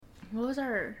What was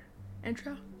our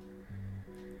intro?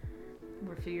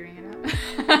 We're figuring it out.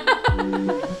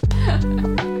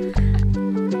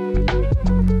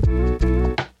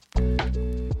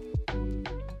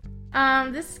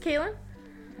 This is Kaylin.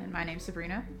 And my name's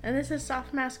Sabrina. And this is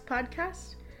Soft Mask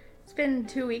Podcast. It's been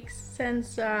 2 weeks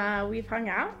since we've hung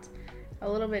out.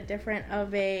 A little bit different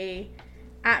of a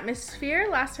atmosphere.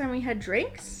 Last time we had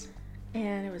drinks,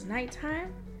 and it was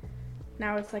nighttime.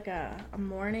 Now it's like a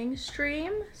morning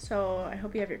stream, so I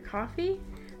hope you have your coffee.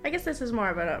 I guess this is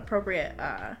more of an appropriate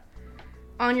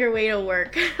on your way to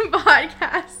work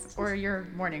podcast. Or your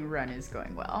morning run is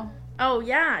going well. Oh,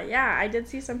 yeah. I did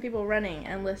see some people running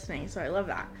and listening, so I love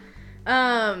that.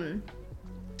 How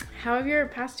have your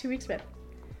past 2 weeks been?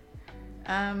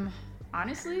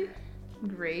 Honestly,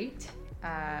 great.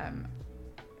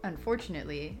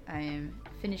 Unfortunately, I am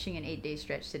finishing an 8-day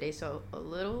stretch today, so a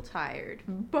little tired,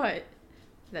 but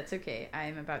that's okay. I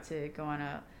am about to go on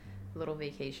a little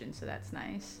vacation, so that's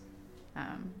nice.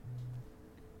 I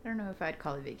don't know if I'd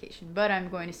call it vacation, but I'm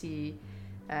going to see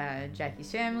Jackie's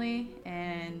family,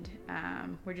 and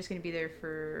we're just going to be there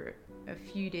for a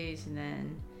few days, and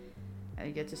then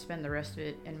I get to spend the rest of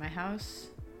it in my house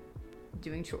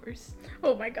doing chores.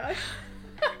 Oh my gosh.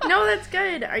 No, that's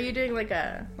good. Are you doing like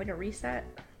a reset?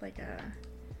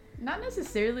 Not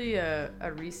necessarily a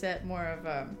reset, more of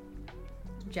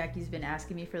Jackie's been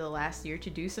asking me for the last year to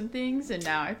do some things, and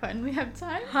now I finally have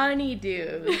time.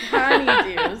 Honeydews.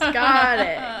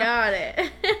 Got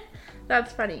it.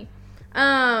 That's funny.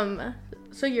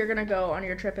 So you're gonna go on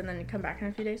your trip and then come back in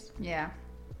a few days? Yeah,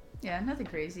 nothing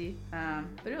crazy.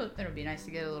 But it'll be nice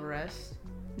to get a little rest,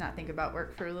 not think about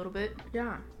work for a little bit.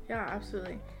 Yeah,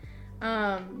 absolutely.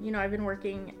 I've been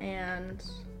working and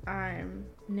I'm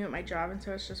new at my job, and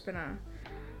so it's just been a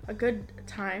good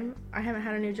time. I haven't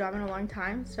had a new job in a long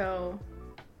time, so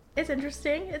it's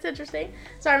interesting.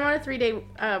 So I'm on a 3-day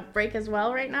break as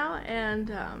well right now,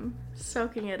 and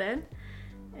soaking it in.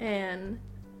 And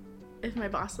if my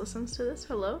boss listens to this,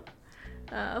 hello.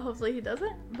 Hopefully he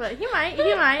doesn't, but he might.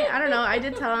 I don't know. I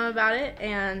did tell him about it,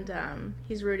 and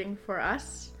he's rooting for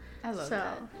us. I love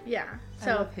that. Yeah.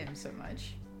 I love him so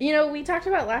much. We talked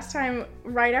about last time,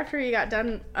 right after we got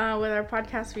done with our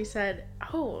podcast, we said,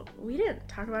 we didn't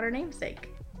talk about our namesake.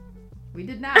 We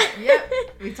did not. Yep.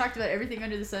 We talked about everything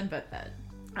under the sun but that.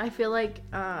 I feel like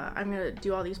I'm going to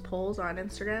do all these polls on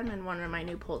Instagram, and one of my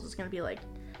new polls is going to be like,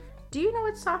 do you know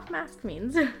what soft mask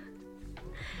means?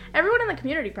 Everyone in the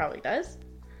community probably does.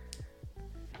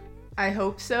 I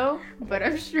hope so, but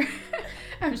I'm sure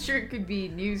it could be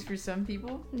news for some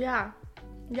people. Yeah.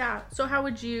 So how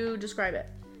would you describe it?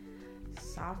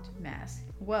 Soft mask.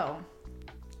 Well,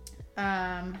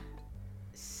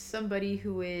 somebody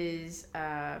who is,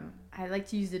 I like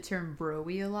to use the term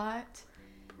bro-y a lot.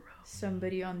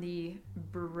 Somebody on the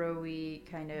bro-y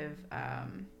kind of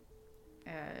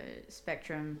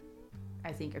spectrum,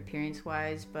 I think,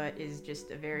 appearance-wise, but is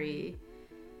just a very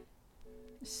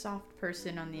soft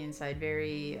person on the inside.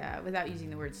 Very, without using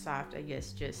the word soft, I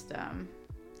guess, just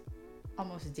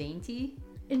almost dainty.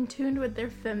 In tune with their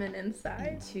feminine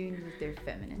side.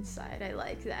 I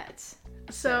like that.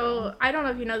 So, I don't know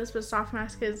if you know this, but soft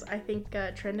mask is, I think,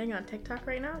 trending on TikTok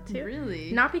right now, too.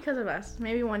 Really? Not because of us.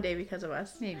 Maybe one day because of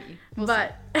us. Maybe.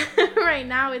 But right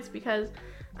now it's because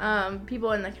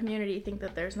people in the community think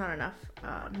that there's not enough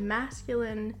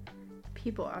masculine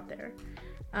people out there.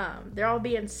 They're all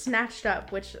being snatched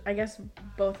up, which I guess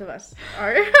both of us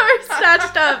are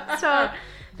snatched up. So,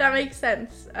 that makes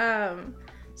sense.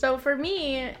 So for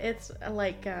me, it's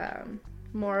like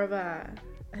more of I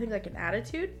think like an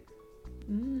attitude.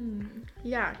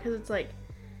 Yeah, because it's like,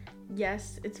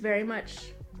 yes, it's very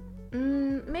much,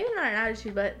 maybe not an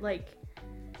attitude, but like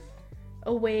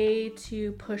a way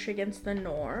to push against the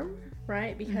norm,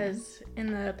 right? Because in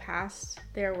the past,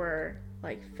 there were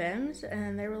like femmes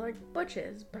and they were like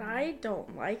butches, but I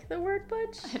don't like the word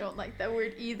butch. I don't like that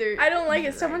word either. I don't like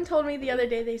it. Someone told me the other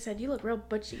day, they said, you look real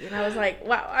butchy, and I was like,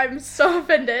 wow, I'm so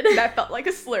offended. That felt like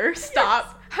a slur.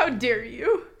 Stop. Yes. How dare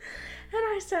you? And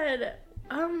I said,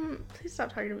 please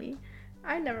stop talking to me.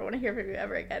 I never want to hear from you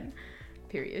ever again.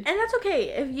 Period. And that's okay.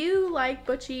 If you like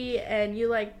butchy and you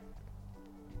like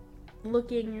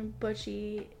looking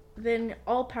butchy, then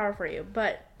all power for you.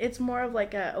 But it's more of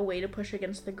like a way to push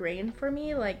against the grain for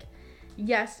me. Like,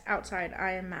 yes, outside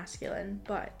I am masculine,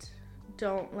 but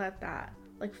don't let that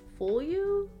like fool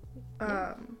you.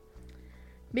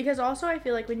 Because also I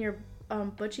feel like when you're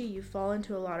butchy, you fall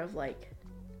into a lot of like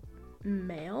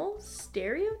male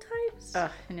stereotypes.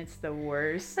 And it's the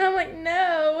worst. And I'm like,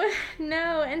 no.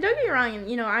 And don't get me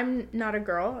wrong, I'm not a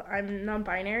girl. I'm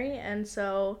non-binary, and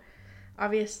so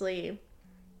obviously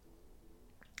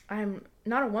I'm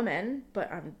not a woman,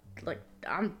 but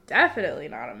I'm definitely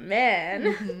not a man.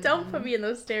 Mm-hmm. Don't put me in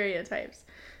those stereotypes.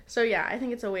 So yeah, I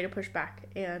think it's a way to push back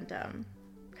and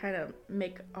kind of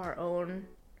make our own,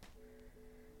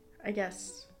 I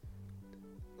guess,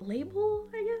 label,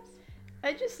 I guess.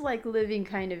 I just like living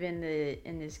kind of in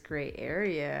this gray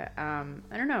area.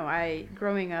 I don't know.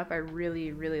 Growing up, I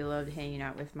really, really loved hanging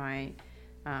out with my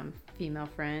female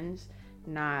friends.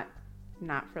 Not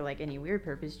for like any weird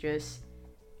purpose. Just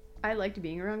I liked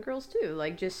being around girls too.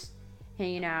 Like just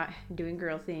hanging out, doing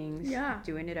girl things,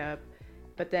 doing it up.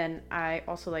 But then I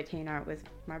also liked hanging out with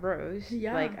my bros.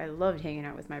 Yeah. Like I loved hanging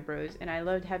out with my bros, and I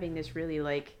loved having this really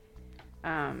like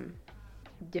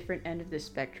different end of the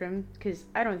spectrum, because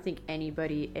I don't think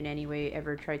anybody in any way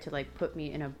ever tried to like put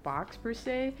me in a box per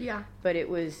se. Yeah. But it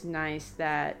was nice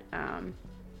that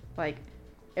like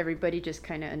everybody just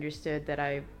kind of understood that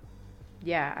I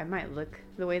might look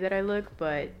the way that I look,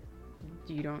 but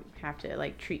you don't have to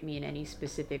like treat me in any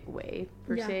specific way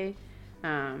per se.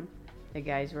 The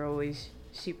guys were always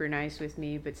super nice with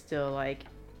me, but still like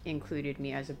included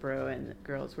me as a bro, and the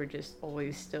girls were just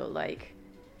always still like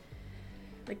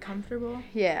comfortable.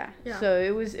 Yeah. So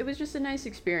it was just a nice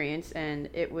experience, and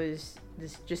it was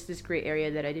this great area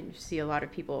that I didn't see a lot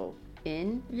of people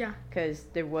in. Yeah. Because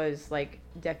there was like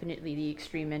definitely the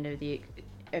extreme end of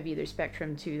either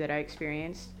spectrum too that I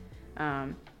experienced,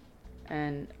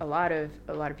 and a lot of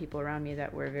people around me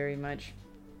that were very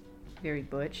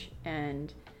butch,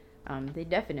 and they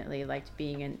definitely liked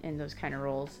being in those kind of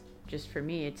roles. Just for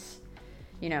me, it's,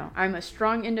 you know, I'm a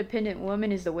strong, independent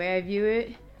woman is the way I view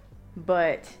it.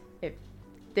 But if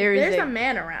there's a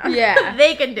man around, yeah,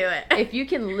 they can do it. If you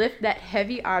can lift that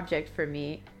heavy object for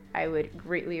me, I would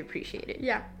greatly appreciate it.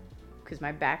 Yeah. Because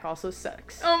my back also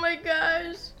sucks. Oh my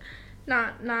gosh.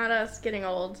 Not us getting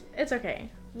old. It's okay.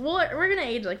 We're gonna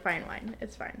age like fine wine.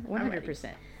 It's fine.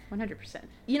 100%. 100%.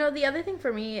 You know, the other thing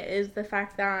for me is the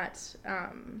fact that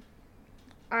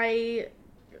I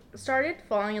started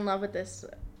falling in love with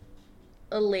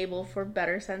a label for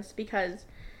better sense, because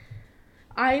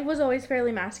I was always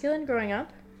fairly masculine growing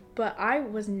up, but I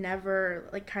was never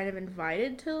like kind of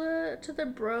invited to the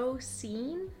bro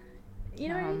scene. You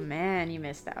know what I mean? Man, you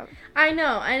missed out. I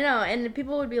know. And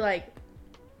people would be like,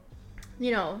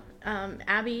 you know,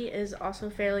 Abby is also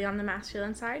fairly on the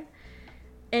masculine side.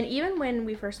 And even when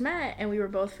we first met and we were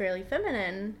both fairly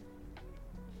feminine,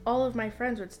 all of my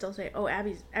friends would still say, "Oh,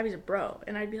 Abby's a bro."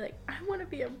 And I'd be like, "I want to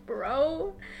be a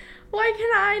bro. Why can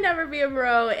I never be a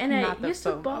bro?" And it used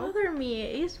to bother me.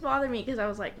 It used to bother me because I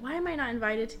was like, why am I not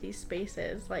invited to these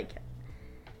spaces? Like,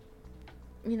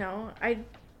 you know, I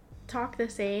talk the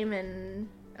same and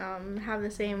have the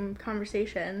same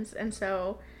conversations. And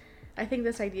so I think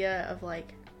this idea of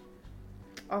like,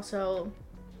 also,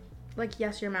 like,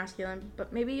 yes, you're masculine,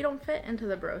 but maybe you don't fit into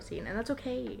the bro scene, and that's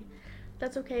okay.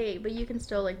 That's okay, but you can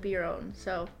still like be your own.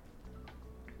 So,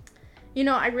 you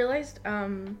know, I realized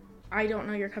I don't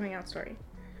know your coming out story.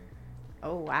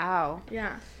 Oh, wow.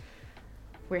 Yeah.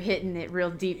 We're hitting it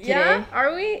real deep today. Yeah?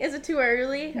 Are we? Is it too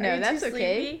early? No, that's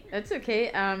okay. That's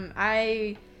okay.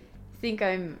 I think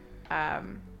I'm,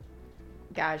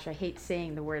 gosh, I hate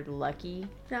saying the word lucky.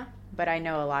 Yeah. But I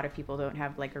know a lot of people don't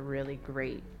have like a really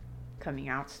great coming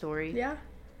out story. Yeah.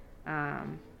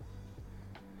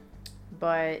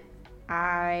 But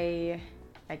I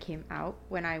came out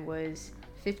when I was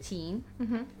 15.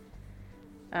 Mm-hmm.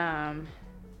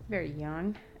 Very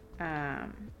young. I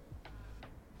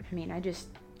mean, I just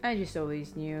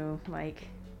always knew, like,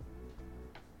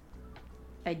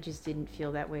 I just didn't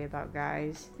feel that way about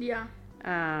guys. Yeah.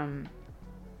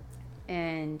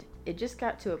 And it just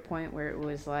got to a point where it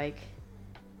was like,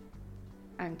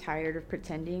 I'm tired of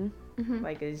pretending. Mm-hmm.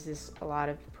 Like, is this a lot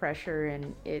of pressure,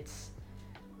 and it's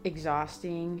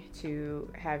exhausting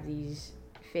to have these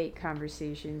fake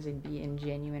conversations and be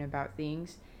ingenuine about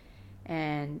things.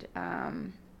 And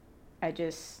I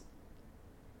just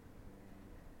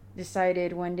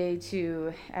decided one day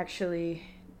to actually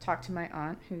talk to my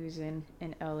aunt, who's in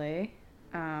LA,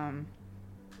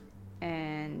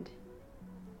 and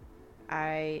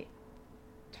I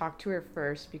talked to her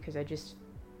first because I just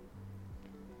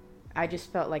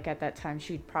felt like at that time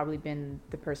she'd probably been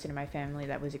the person in my family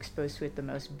that was exposed to it the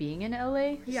most, being in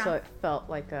LA. Yeah. So it felt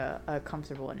like a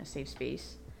comfortable and a safe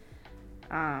space.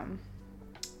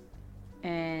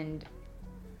 And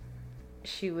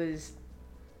she was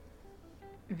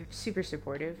super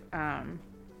supportive.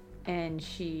 And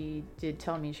she did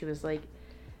tell me, she was like,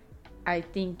 I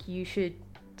think you should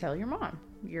tell your mom.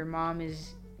 Your mom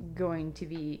is going to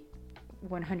be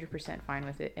 100% fine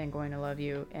with it and going to love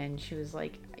you. And she was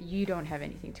like, you don't have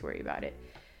anything to worry about it.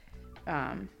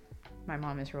 My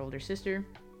mom is her older sister.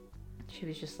 she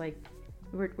was just like,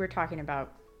 we're talking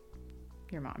about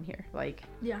your mom here. Like,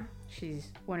 Yeah.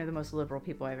 she's one of the most liberal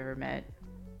people I've ever met.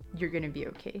 You're gonna be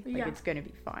okay. Like, Yeah. it's gonna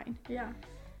be fine. Yeah.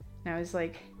 And I was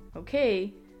like,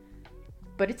 okay,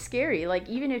 but it's scary. Like,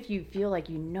 even if you feel like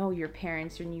you know your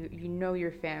parents and you know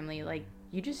your family, like,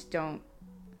 you just don't,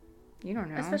 you don't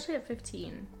know. Especially at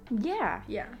 15. Yeah.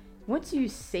 Yeah. Once you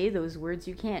say those words,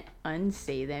 you can't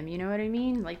unsay them. You know what I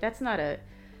mean? Like, that's not a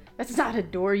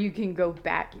door you can go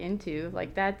back into.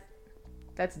 Like,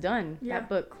 that's done. Yeah. That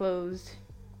book closed.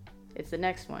 It's the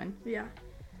next one. Yeah.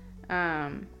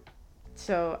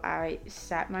 So I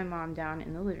sat my mom down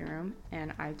in the living room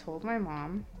and I told my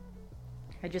mom,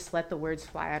 I just let the words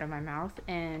fly out of my mouth,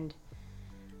 and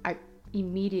I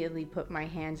immediately put my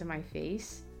hands on my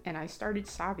face and I started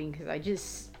sobbing because I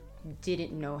just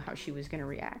didn't know how she was going to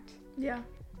react. Yeah.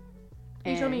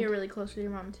 You told me you're really close with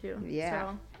your mom too.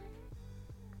 Yeah. So.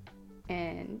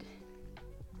 And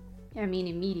I mean,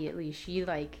 immediately she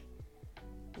like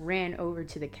ran over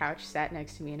to the couch, sat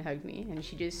next to me and hugged me, and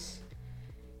she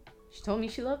told me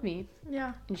she loved me.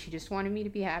 Yeah. And she just wanted me to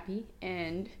be happy,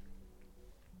 and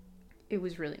it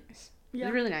was really nice. Yeah. It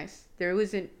was really nice. There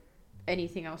wasn't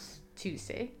anything else to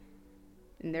say.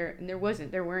 And there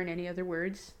weren't any other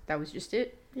words. That was just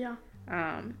it. Yeah.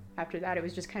 After that, it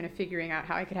was just kind of figuring out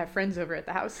how I could have friends over at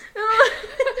the house.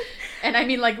 And I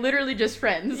mean, like, literally just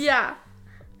friends. Yeah.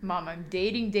 Mom, I'm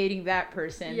dating that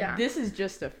person. Yeah. This is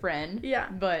just a friend. Yeah.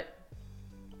 But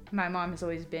my mom has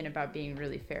always been about being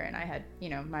really fair. And I had,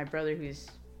 my brother who's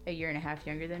a year and a half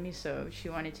younger than me. So she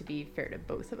wanted to be fair to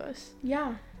both of us.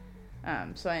 Yeah.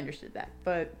 So I understood that.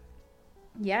 But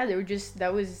yeah,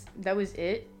 that was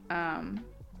it.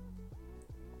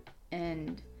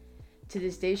 And to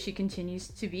this day, she continues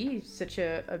to be such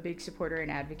a big supporter and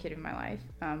advocate in my life.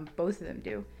 Both of them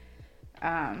do.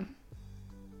 And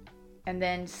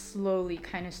then slowly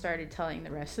kind of started telling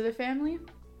the rest of the family.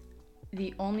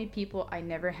 The only people I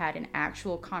never had an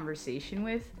actual conversation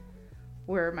with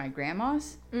were my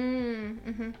grandmas.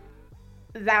 Mm-hmm.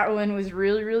 That one was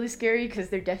really, really scary because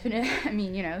they're definitely,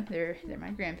 they're my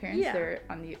grandparents. Yeah. They're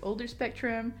on the older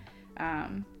spectrum,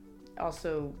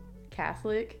 also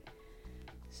Catholic.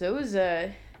 So it was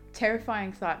a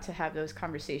terrifying thought to have those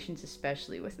conversations,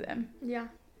 especially with them. Yeah.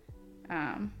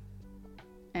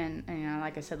 And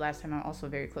like I said last time, I'm also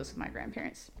very close with my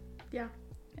grandparents. Yeah.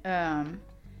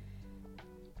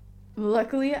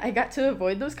 Luckily, I got to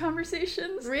avoid those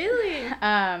conversations. Really?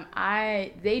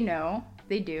 They know,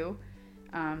 they do.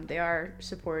 They are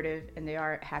supportive and they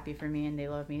are happy for me and they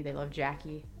love me. They love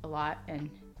Jackie a lot and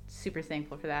super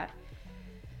thankful for that.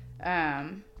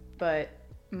 But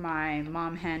my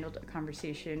mom handled a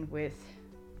conversation with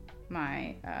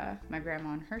my grandma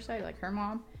on her side, like her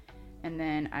mom. And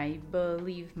then I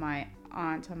believe my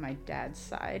aunt on my dad's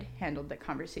side handled the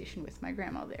conversation with my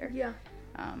grandma there. Yeah.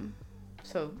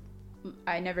 So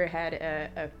I never had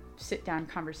a sit-down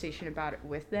conversation about it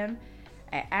with them.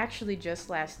 I actually just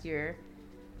last year,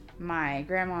 my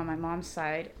grandma on my mom's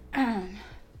side, and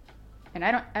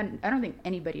I don't think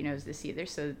anybody knows this either.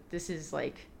 So this is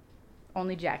like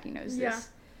only Jackie knows this.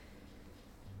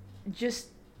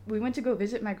 We went to go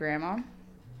visit my grandma,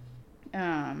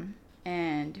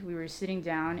 and we were sitting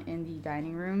down in the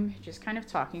dining room, just kind of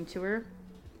talking to her,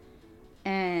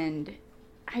 and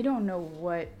I don't know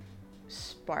what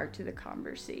sparked the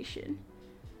conversation,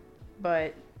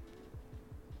 but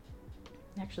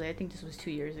actually I think this was 2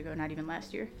 years ago, not even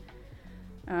last year.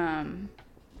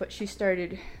 But she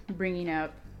started bringing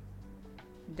up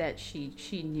that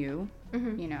she knew,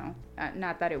 Mm-hmm.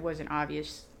 Not that it wasn't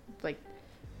obvious, like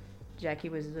Jackie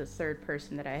was the third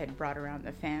person that I had brought around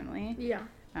the family. Yeah.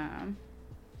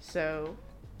 So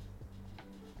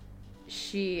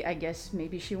I guess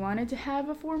maybe she wanted to have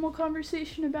a formal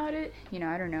conversation about it.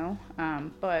 I don't know.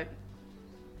 But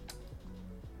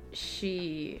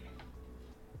she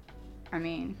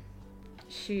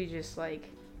just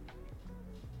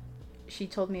she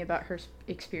told me about her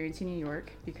experience in New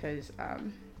York because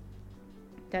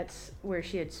that's where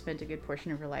she had spent a good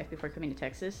portion of her life before coming to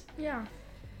Texas. Yeah.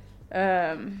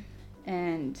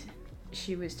 And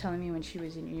she was telling me when she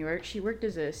was in New York, she worked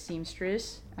as a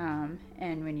seamstress.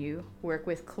 And when you work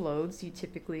with clothes, you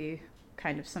typically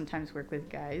kind of sometimes work with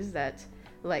guys that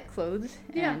like clothes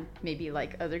and maybe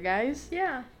like other guys.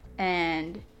 Yeah.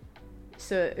 And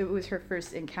so it was her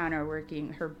first encounter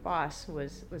working. Her boss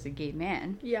was a gay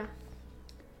man. Yeah.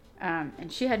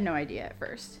 And she had no idea at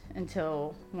first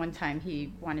until one time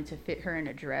he wanted to fit her in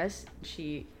a dress.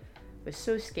 She was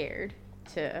so scared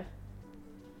to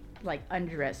like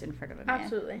undress in front of a man.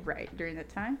 Absolutely. Right, during that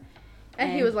time.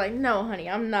 And he was like, no, honey,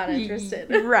 I'm not interested.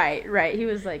 Right. He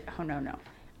was like, oh, no.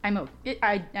 I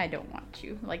don't want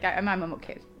you. Like, I'm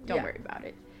okay. Don't Yeah. worry about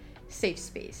it. Safe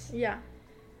space. Yeah.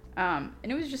 And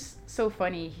it was just so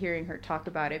funny hearing her talk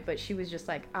about it, but she was just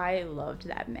like, I loved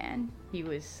that man. He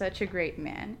was such a great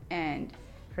man. And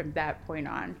from that point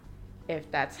on, if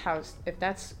that's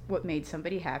what made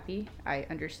somebody happy, I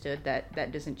understood that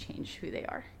that doesn't change who they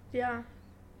are. Yeah.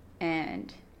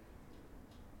 And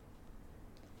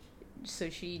so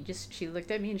she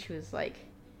looked at me and she was like,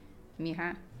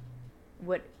 Mija,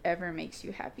 whatever makes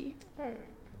you happy. Oh.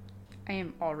 I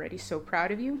am already so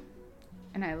proud of you,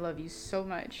 and I love you so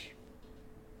much.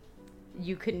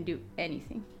 You couldn't do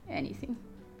anything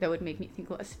that would make me think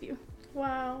less of you.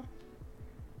 Wow.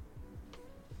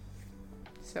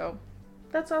 So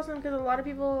That's awesome, because a lot of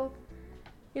people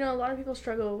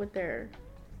struggle with their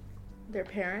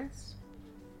parents,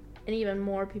 and even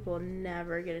more people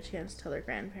never get a chance to tell their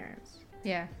grandparents.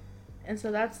 yeah, And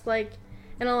so that's like,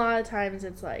 and a lot of times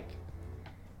it's like,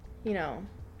 you know,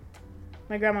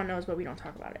 my grandma knows, but we don't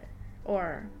talk about it.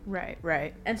 Or,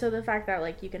 right. and so the fact that,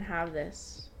 like, you can have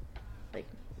this, like,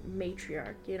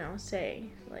 matriarch, you know, say,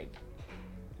 like,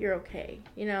 you're okay,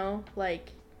 you know, like,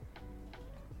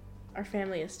 our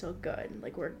family is still good,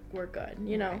 like, we're good,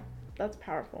 you know, Right. That's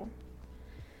powerful.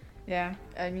 Yeah,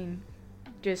 I mean,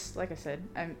 just like I said,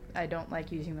 I don't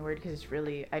like using the word because it's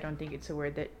really, I don't think it's a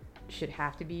word that should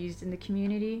have to be used in the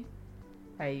community.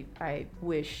 I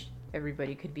wish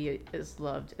everybody could be as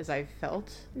loved as I've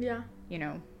felt, Yeah. you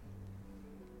know,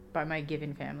 by my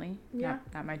given family, Yeah.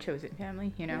 not my chosen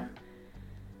family, you know. Yeah.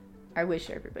 I wish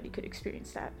everybody could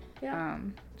experience that. Yeah.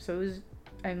 So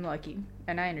I'm lucky,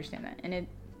 and I understand that, and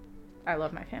I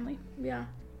love my family. Yeah.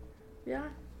 Yeah.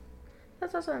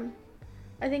 That's awesome.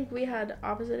 I think we had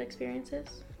opposite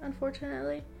experiences,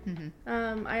 unfortunately.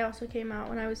 Mm-hmm. I also came out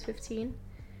when I was 15,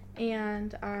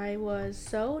 and I was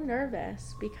so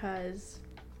nervous because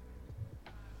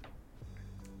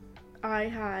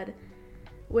I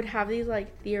would have these,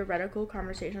 like, theoretical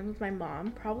conversations with my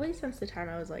mom, probably since the time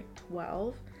I was, like,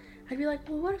 12. I'd be like,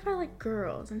 well, what if I like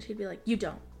girls? And she'd be like, you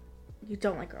don't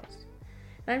like girls.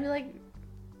 And I'd be like,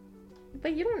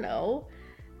 but you don't know.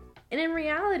 And in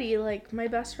reality, like, my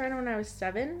best friend when I was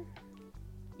 7,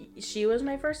 she was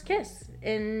my first kiss.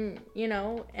 And, you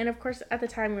know, and of course at the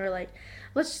time we were like,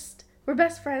 we're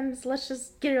best friends, let's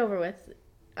just get it over with.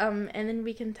 And then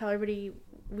we can tell everybody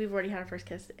we've already had our first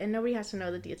kiss, and nobody has to know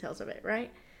the details of it,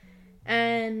 right?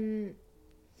 And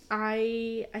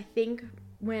I think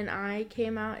when I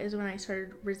came out is when I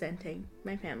started resenting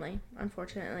my family,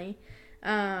 unfortunately.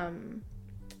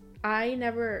 I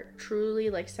never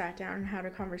truly, like, sat down and had a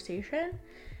conversation.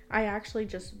 I actually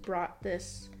just brought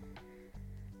this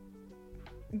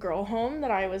girl home that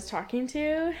I was talking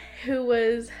to, who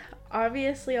was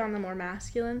obviously on the more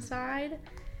masculine side,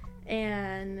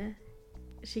 and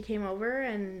she came over,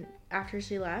 and after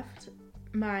she left,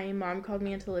 my mom called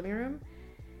me into the living room,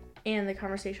 and the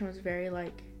conversation was very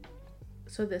like,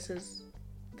 so this is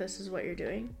what you're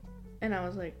doing? And I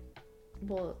was like,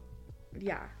 well,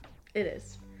 yeah, it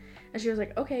is. And she was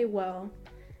like, okay, well,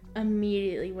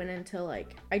 immediately went into,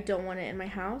 like, I don't want it in my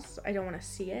house. I don't want to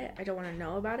see it. I don't want to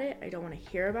know about it. I don't want to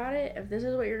hear about it. If this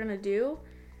is what you're going to do,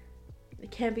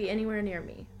 it can't be anywhere near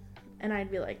me. And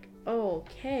I'd be like, oh,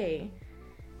 okay.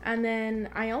 And then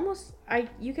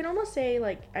you can almost say,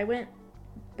 like, I went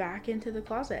back into the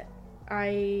closet.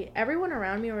 Everyone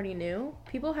around me already knew.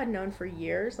 People had known for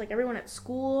years, like, everyone at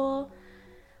school.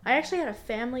 I actually had a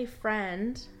family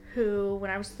friend who, when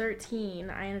I was 13,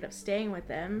 I ended up staying with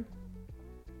them.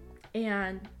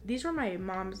 And these were my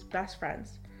mom's best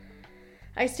friends.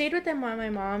 I stayed with them while my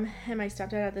mom and my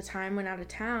stepdad at the time went out of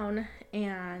town,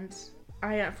 and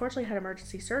I unfortunately had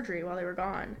emergency surgery while they were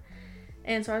gone.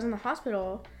 And so I was in the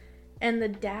hospital, and the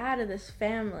dad of this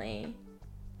family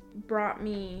brought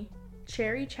me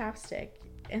cherry chapstick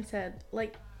and said,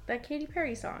 like, that Katy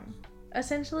Perry song.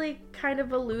 Essentially kind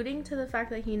of alluding to the fact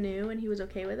that he knew and he was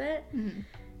okay with it. Mm-hmm.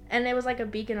 And it was like a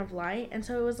beacon of light. And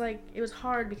so it was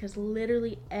hard because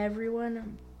literally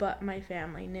everyone but my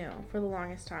family knew for the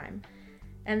longest time.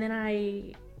 And then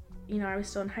I was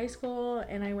still in high school,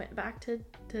 and I went back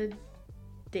to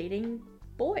dating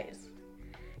boys.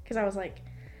 Because I was like,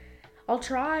 I'll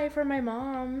try for my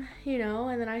mom, you know.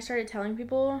 And then I started telling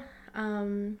people,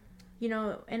 you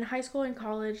know, in high school and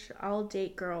college, I'll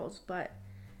date girls, but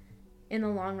in the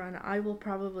long run, I will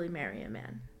probably marry a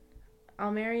man.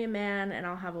 I'll marry a man, and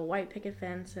I'll have a white picket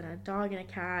fence and a dog and a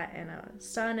cat and a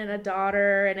son and a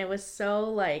daughter. And it was so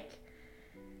like,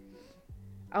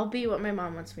 I'll be what my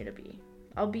mom wants me to be.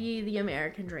 I'll be the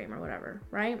American dream or whatever,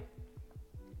 right?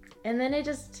 And then it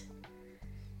just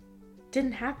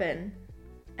didn't happen.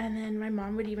 And then my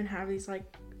mom would even have these, like,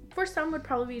 for some would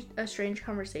probably be a strange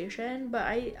conversation, but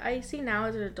I see now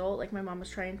as an adult, like my mom was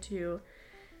trying to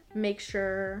make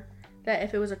sure that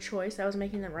if it was a choice, I was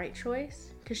making the right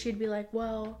choice. Because she'd be like,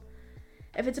 well,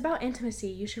 if it's about intimacy,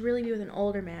 you should really be with an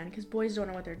older man because boys don't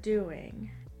know what they're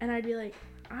doing. And I'd be like,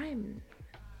 I'm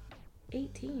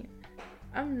 18.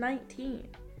 I'm 19.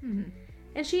 Mm-hmm.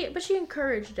 And she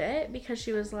encouraged it because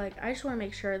she was like, I just want to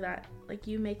make sure that like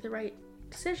you make the right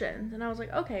decisions. And I was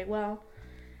like, okay, well.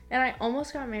 And I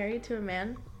almost got married to a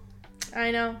man.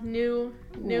 I know, new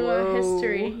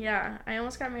history. Yeah, I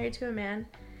almost got married to a man.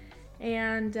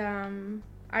 And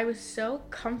I was so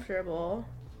comfortable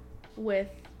with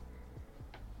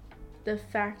the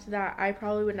fact that I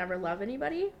probably would never love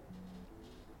anybody.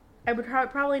 I would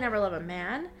probably never love a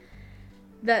man.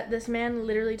 That this man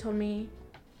literally told me,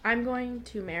 I'm going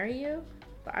to marry you,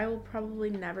 but I will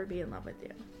probably never be in love with you.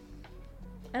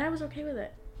 And I was okay with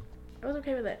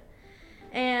it.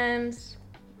 And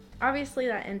obviously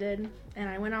that ended, and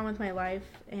I went on with my life,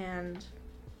 and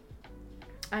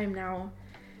I'm now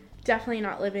definitely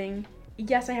not living.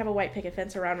 Yes, I have a white picket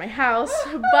fence around my house,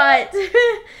 but,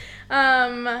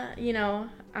 you know,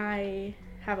 I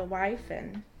have a wife,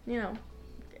 and, you know,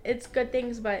 it's good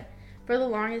things, but for the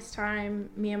longest time,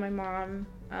 me and my mom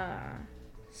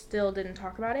still didn't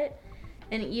talk about it.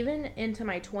 And even into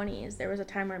my 20s, there was a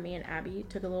time where me and Abby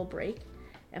took a little break,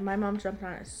 and my mom jumped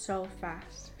on it so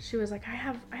fast. She was like, I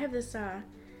have this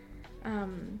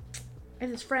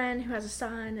friend who has a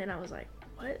son, and I was like,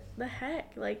 what the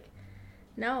heck? Like,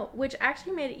 no. Which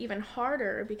actually made it even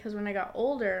harder because when I got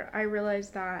older, I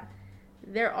realized that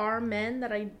there are men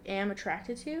that I am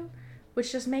attracted to,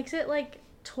 which just makes it like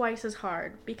twice as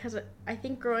hard because I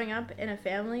think growing up in a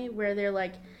family where they're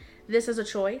like, this is a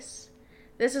choice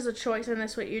and this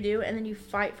is what you do, and then you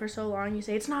fight for so long, you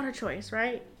say it's not a choice,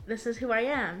 right? This is who I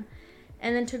am.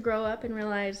 And then to grow up and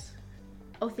realize,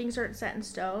 oh, things aren't set in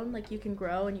stone, like you can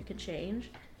grow and you can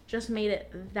change, just made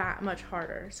it that much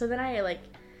harder. So then I like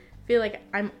feel like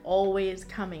I'm always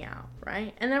coming out,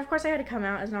 right? And then of course I had to come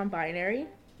out as non-binary,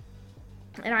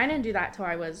 and I didn't do that till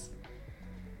I was,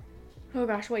 oh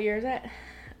gosh, what year is it?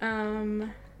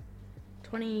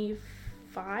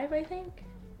 25, I think.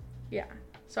 Yeah.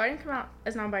 So I didn't come out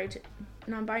as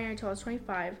non-binary until I was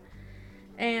 25.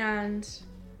 And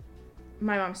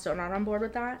my mom's still not on board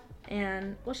with that.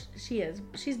 And, well, she is.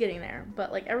 She's getting there.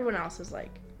 But, like, everyone else is,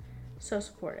 like, so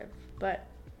supportive. But,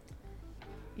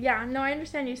 yeah, no, I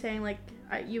understand you saying, like,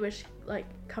 you wish, like,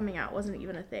 coming out wasn't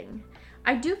even a thing.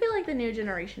 I do feel like the new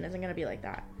generation isn't going to be like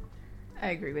that.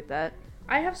 I agree with that.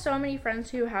 I have so many friends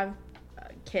who have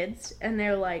kids, and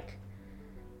they're like,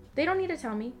 they don't need to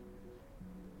tell me.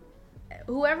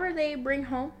 Whoever they bring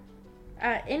home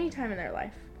at any time in their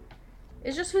life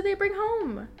is just who they bring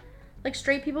home. Like,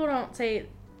 straight people don't say,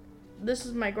 this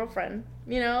is my girlfriend,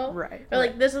 you know? Right. Or,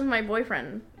 like, this is my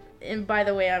boyfriend, and by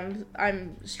the way,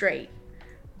 I'm straight.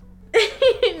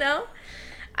 You know?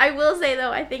 I will say,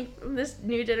 though, I think this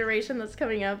new generation that's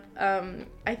coming up,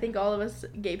 I think all of us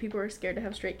gay people are scared to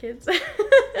have straight kids.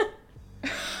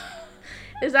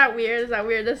 Is that weird? Is that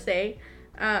weird to say?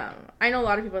 I know a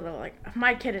lot of people that are like,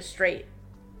 my kid is straight.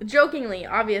 Jokingly,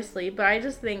 obviously, but I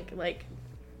just think, like,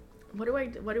 what do I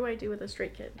do with a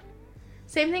straight kid?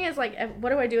 Same thing as, like,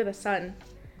 what do I do with a son?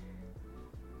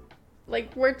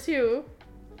 Like, we're two.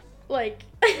 Like,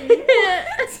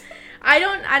 I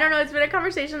don't know. It's been a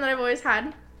conversation that I've always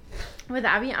had with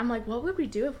Abby. I'm like, what would we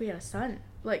do if we had a son?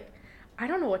 Like, I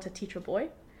don't know what to teach a boy.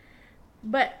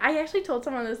 But I actually told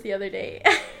someone this the other day.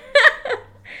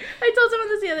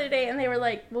 And they were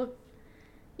like, well,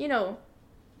 you know,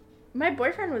 my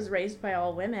boyfriend was raised by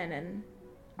all women, and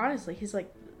honestly, he's, like,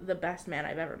 the best man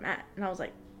I've ever met. And I was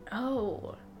like,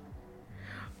 oh,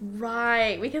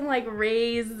 right. We can, like,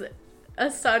 raise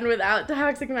a son without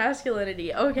toxic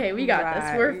masculinity. Okay, we got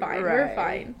this. We're fine. Right. We're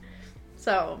fine.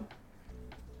 So,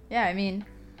 yeah, I mean,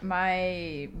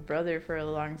 my brother for a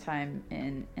long time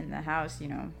in the house, you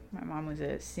know, my mom was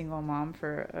a single mom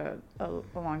for a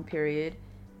long period,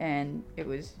 and it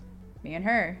was me and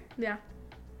her. Yeah.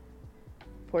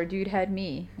 Poor dude had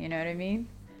me, you know what I mean?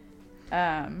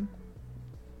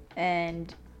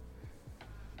 And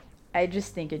I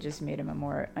just think it just made him a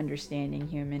more understanding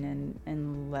human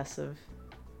and less of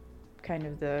kind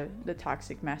of the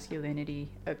toxic masculinity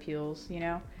appeals, you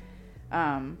know?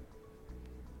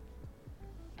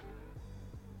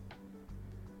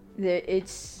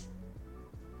 It's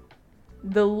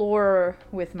the lore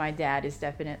with my dad is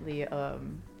definitely a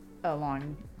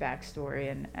long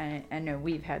backstory, and I know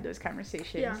we've had those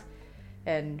conversations. Yeah.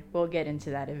 And we'll get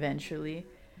into that eventually.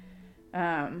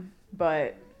 And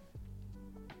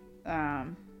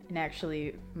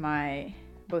actually my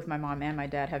both my mom and my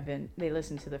dad they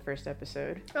listened to the first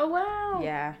episode. Oh, wow.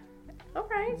 Yeah.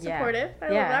 Okay, supportive. I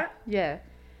love that. Yeah.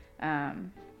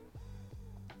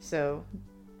 So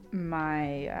my,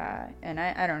 and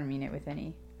I don't mean it with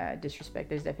any disrespect.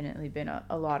 There's definitely been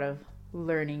a lot of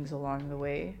learnings along the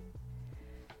way.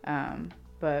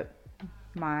 But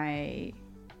my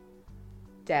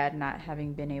dad not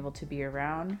having been able to be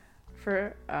around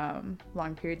for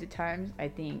long periods of time, I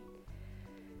think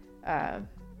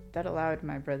that allowed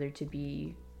my brother to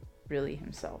be really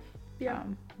himself. Yeah.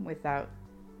 Without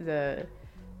the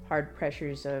hard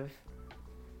pressures of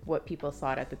what people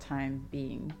thought at the time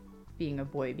being a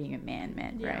boy, being a man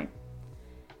meant, right?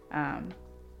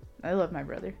 I love my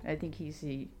brother. I think he's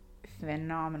a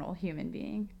phenomenal human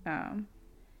being.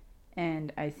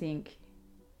 And I think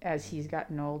as he's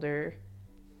gotten older,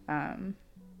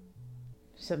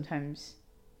 sometimes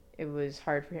it was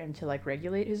hard for him to like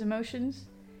regulate his emotions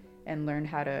and learn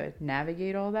how to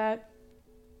navigate all that.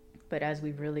 But as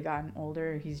we've really gotten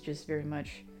older, he's just very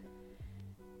much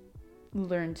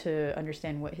learned to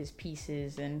understand what his piece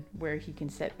is and where he can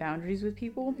set boundaries with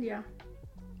people. Yeah.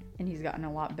 And he's gotten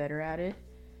a lot better at it.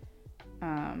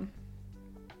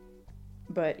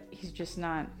 But he's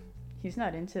not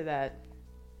into that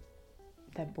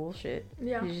bullshit.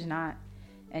 Yeah. He's just not.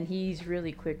 And he's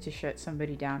really quick to shut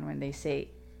somebody down when they say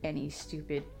any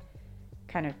stupid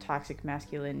kind of toxic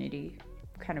masculinity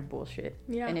kind of bullshit.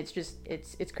 Yeah. And it's just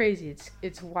it's crazy.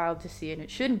 It's wild to see, and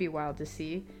it shouldn't be wild to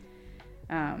see.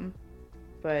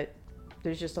 But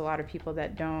there's just a lot of people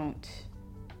that don't,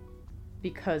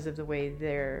 because of the way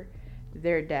their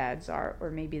dads are,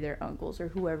 or maybe their uncles or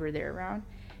whoever they're around,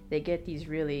 they get these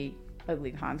really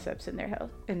ugly concepts in their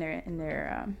health, in their in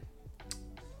their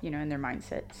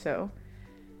mindset. So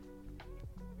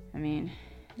I mean,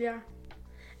 yeah.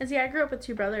 And see, I grew up with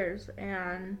two brothers,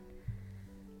 and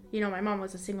my mom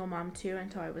was a single mom too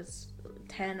until I was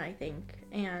 10, I think.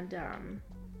 And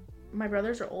my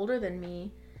brothers are older than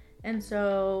me, and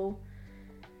so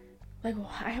like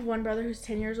I have one brother who's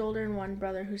 10 years older and one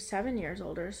brother who's 7 years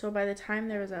older. So by the time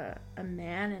there was a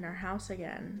man in our house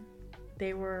again,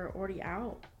 they were already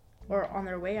out or on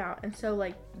their way out. And so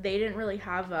like they didn't really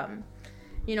have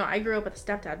I grew up with a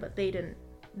stepdad, but they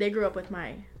grew up with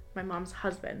my mom's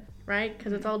husband, right?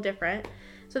 Because it's all different.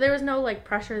 So there was no like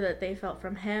pressure that they felt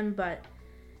from him, but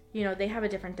they have a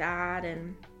different dad,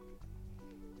 and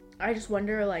I just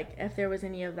wonder like if there was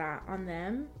any of that on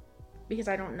them, because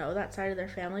I don't know that side of their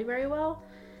family very well.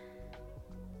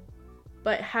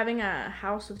 But having a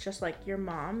house with just like your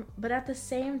mom, but at the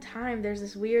same time there's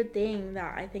this weird thing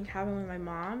that I think happened with my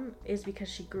mom is because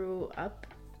she grew up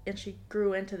and she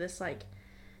grew into this like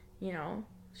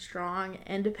strong,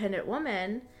 independent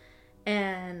woman,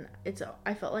 and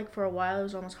I felt like for a while it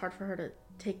was almost hard for her to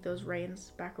take those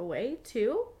reins back away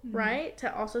too, right?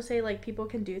 To also say like people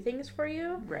can do things for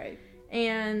you, right?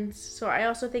 And so I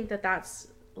also think that's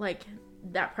like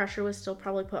that pressure was still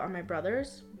probably put on my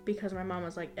brothers, because my mom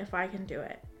was like, if I can do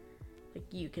it, like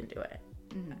you can do it.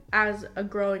 As a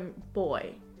growing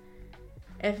boy,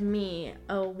 if me,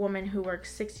 a woman who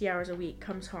works 60 hours a week,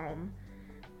 comes home,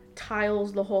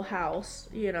 tiles the whole house,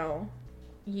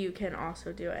 you can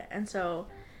also do it. And so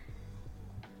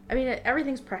I mean,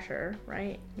 everything's pressure,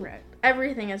 right? Right.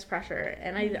 Everything is pressure.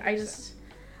 And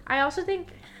I also think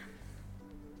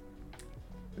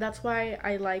that's why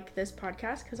I like this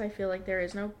podcast, because I feel like there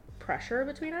is no pressure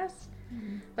between us.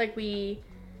 Like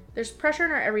there's pressure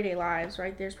in our everyday lives,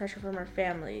 right? There's pressure from our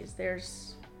families.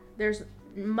 There's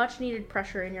much needed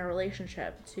pressure in your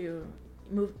relationship to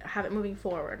have it moving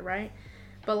forward, right?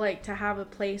 But like to have a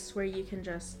place where you can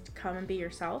just come and be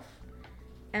yourself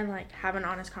and like have an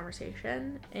honest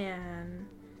conversation and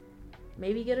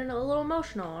maybe get a little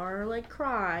emotional or like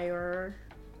cry or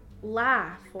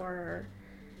laugh, or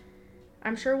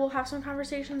I'm sure we'll have some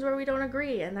conversations where we don't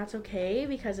agree, and that's okay,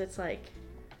 because it's like,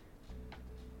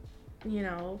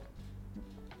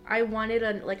 I wanted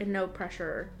a no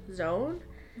pressure zone,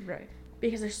 right?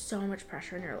 Because there's so much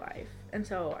pressure in your life. And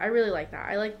so I really like that.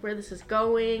 I like where this is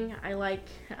going. I like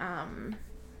I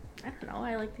don't know,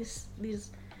 I like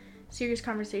these serious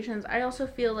conversations. I also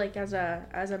feel like as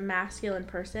a masculine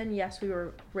person, yes, we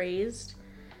were raised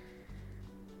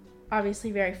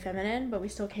obviously very feminine, but we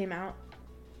still came out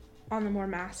on the more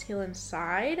masculine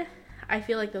side. I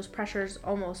feel like those pressures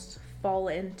almost fall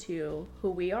into who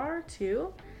we are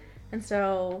too. And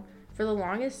so for the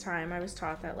longest time I was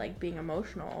taught that like being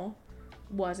emotional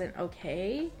wasn't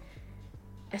okay,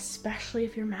 especially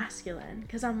if you're masculine,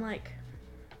 because I'm like,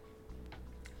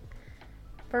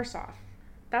 first off,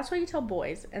 that's what you tell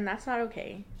boys, and that's not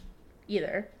okay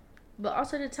either. But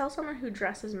also to tell someone who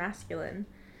dresses masculine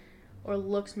or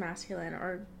looks masculine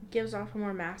or gives off a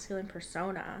more masculine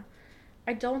persona,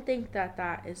 I don't think that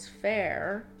that is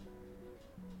fair,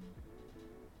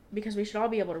 because we should all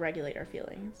be able to regulate our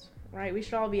feelings, right? We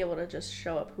should all be able to just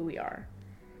show up who we are.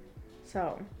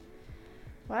 So,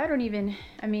 well,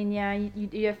 I mean, yeah, you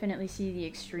definitely see the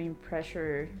extreme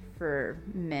pressure for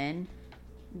men.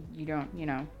 You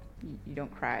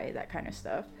don't cry, that kind of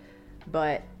stuff.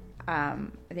 But I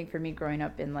think for me, growing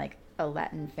up in like a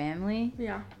Latin family,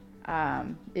 yeah,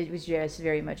 it was just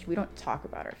very much, we don't talk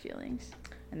about our feelings.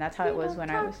 And that's how it was when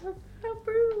I was...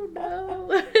 Bruno.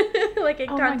 Like in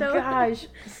Canto. Oh my gosh.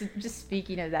 Just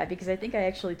speaking of that, because I think I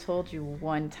actually told you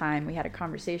one time, we had a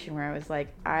conversation where I was like,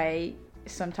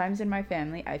 sometimes in my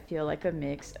family, I feel like a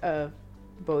mix of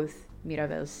both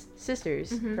Mirabel's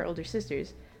sisters, her older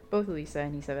sisters, both Luisa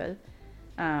and Isabel.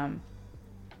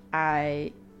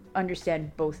 I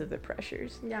understand both of the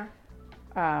pressures. Yeah.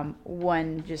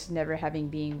 One, just never having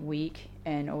being weak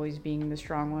and always being the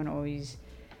strong one, always,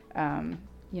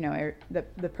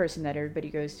 the person that everybody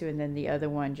goes to, and then the other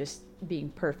one just being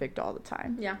perfect all the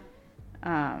time. Yeah.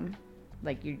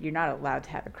 Like you're not allowed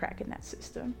to have a crack in that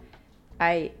system.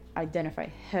 I identify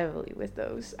heavily with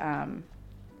those.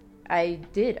 I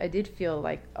did feel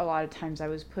like a lot of times I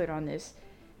was put on this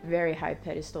very high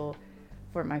pedestal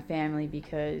for my family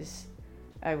because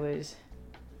I was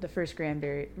the first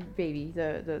baby,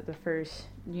 the first,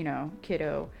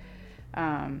 kiddo,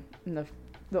 the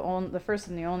first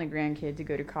and the only grandkid to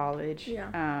go to college.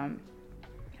 Yeah.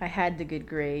 I had the good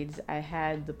grades, I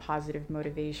had the positive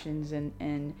motivations,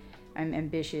 and I'm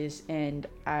ambitious, and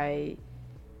I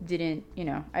didn't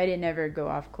ever go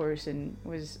off course, and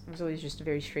was always just a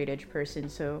very straight edge person.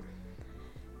 So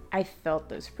I felt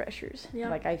those pressures. Yeah.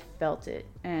 Like I felt it.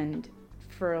 And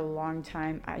for a long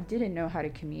time, I didn't know how to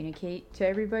communicate to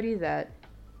everybody that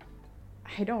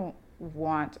I don't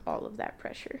want all of that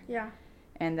pressure. Yeah.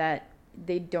 And that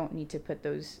they don't need to put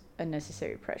those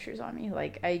unnecessary pressures on me.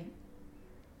 Like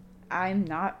I'm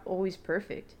not always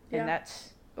perfect, and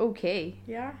that's okay.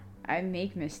 Yeah. I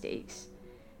make mistakes.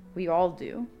 We all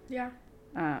do. Yeah.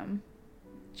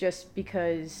 Just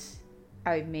because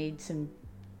I've made some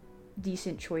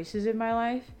decent choices in my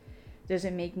life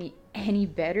doesn't make me any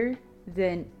better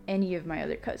than any of my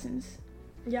other cousins.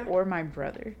 Yeah. Or my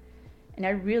brother. And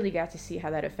I really got to see how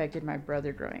that affected my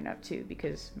brother growing up too,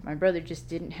 because my brother just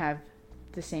didn't have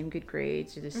the same good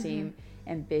grades or the same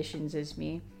ambitions as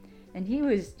me. And he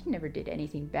never did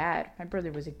anything bad. My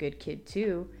brother was a good kid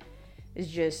too. It's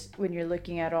just when you're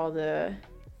looking at all the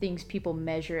things people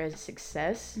measure as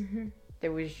success,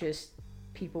 there was just,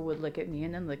 people would look at me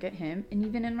and then look at him. And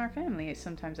even in my family,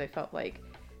 sometimes I felt like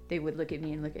they would look at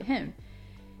me and look at him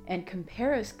and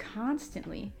compare us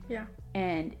constantly. Yeah.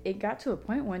 And it got to a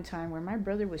point one time where my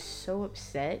brother was so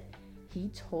upset. He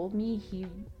told me he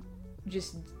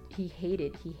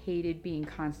hated being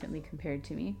constantly compared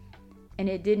to me. And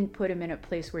it didn't put him in a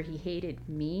place where he hated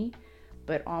me,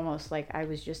 but almost like I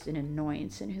was just an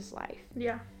annoyance in his life.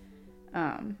 Yeah.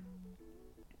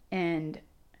 And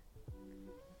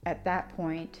at that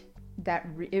point,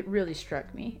 it really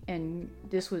struck me. And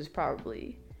this was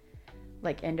probably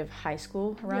like end of high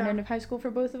school for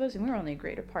both of us. And we were only a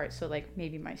grade apart. So like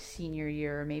maybe my senior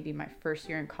year or maybe my first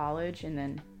year in college, and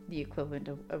then the equivalent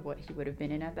of what he would have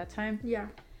been in at that time. Yeah.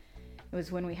 It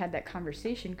was when we had that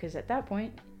conversation, because at that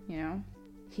point,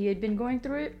 he had been going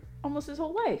through it almost his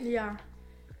whole life. Yeah.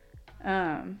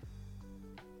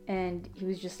 And he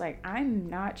was just like, I'm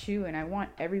not you, and I want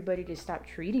everybody to stop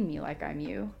treating me like I'm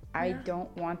you. I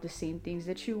don't want the same things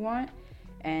that you want,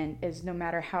 and as no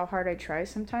matter how hard I try,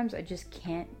 sometimes I just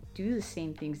can't do the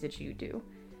same things that you do.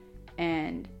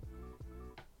 And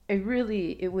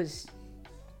it was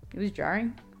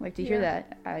jarring, like, to hear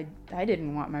that. I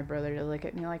didn't want my brother to look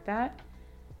at me like that.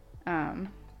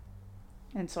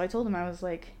 And so I told him, I was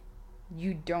like,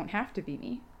 you don't have to be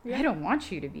me. Yeah. I don't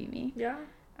want you to be me. Yeah.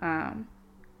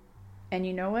 And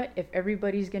you know what? If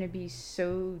everybody's going to be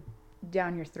so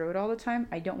down your throat all the time,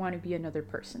 I don't want to be another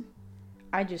person.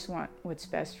 I just want what's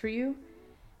best for you.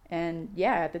 And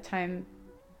yeah, at the time,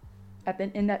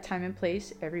 in that time and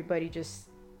place, everybody just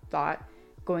thought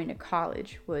going to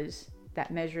college was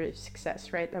that measure of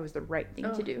success, right? That was the right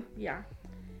thing to do. Yeah.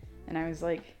 And I was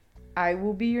like, I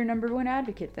will be your number one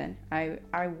advocate then.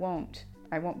 I won't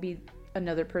be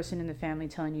another person in the family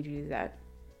telling you to do that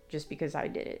just because I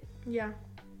did it. Yeah.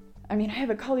 I mean, I have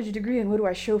a college degree, and what do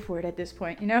I show for it at this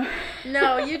point, you know?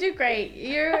 No, you do great.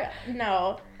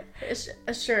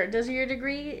 Sure. Does your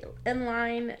degree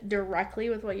align directly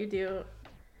with what you do?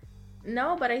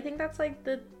 No, but I think that's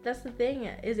the thing.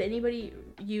 Is anybody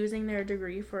using their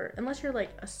degree for, unless you're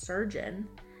like a surgeon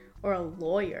or a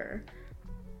lawyer,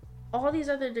 all these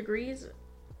other degrees,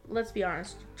 let's be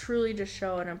honest, truly just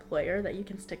show an employer that you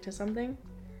can stick to something.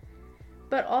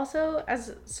 But also,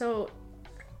 so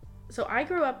I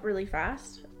grew up really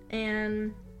fast,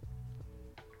 and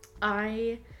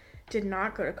I did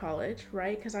not go to college,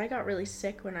 right? Because I got really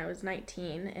sick when I was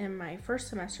 19 in my first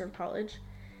semester of college.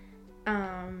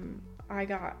 I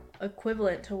got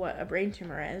equivalent to what a brain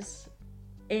tumor is.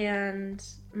 And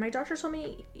my doctor told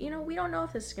me, we don't know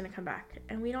if this is going to come back,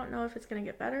 and we don't know if it's going to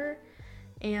get better.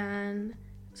 And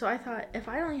so I thought, if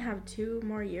I only have 2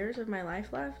 more years of my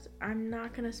life left, I'm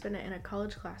not going to spend it in a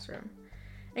college classroom.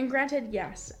 And granted,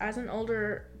 yes, as an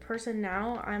older person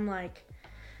now, I'm like,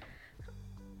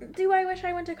 do I wish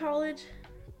I went to college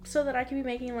so that I could be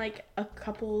making like a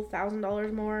couple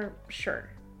 $1,000s more? Sure.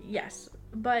 Yes.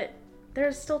 But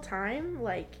there's still time,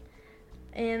 like,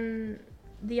 and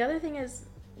the other thing is,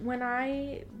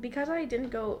 because I didn't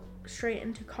go straight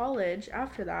into college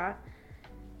after that,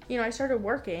 I started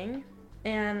working,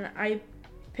 and I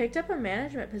picked up a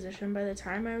management position by the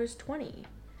time I was 20.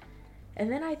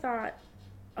 And then I thought,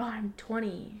 oh, I'm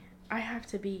 20. I have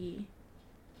to be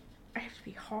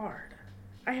hard.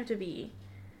 I have to be,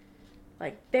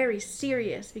 like, very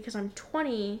serious because I'm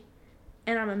 20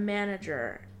 and I'm a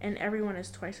manager and everyone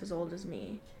is twice as old as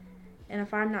me. And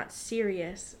if I'm not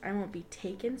serious, I won't be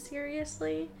taken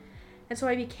seriously. And so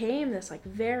I became this, like,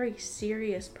 very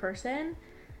serious person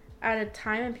at a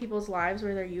time in people's lives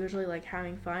where they're usually, like,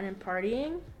 having fun and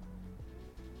partying.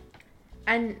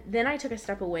 And then I took a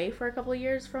step away for a couple of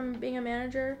years from being a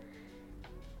manager.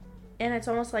 And it's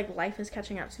almost like life is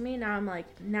catching up to me. Now I'm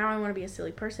like, now I want to be a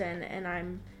silly person, and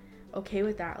I'm okay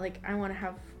with that. Like, I want to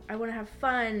have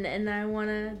fun, and I want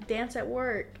to dance at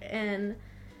work. And,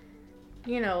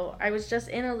 I was just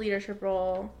in a leadership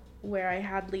role where I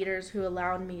had leaders who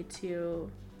allowed me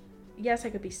to, yes, I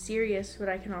could be serious, but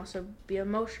I can also be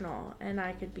emotional, and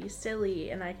I could be silly,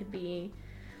 and I could be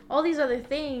all these other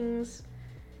things.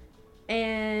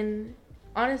 And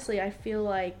honestly, I feel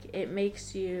like it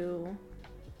makes you,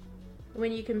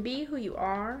 when you can be who you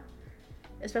are,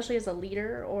 especially as a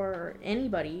leader or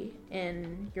anybody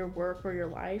in your work or your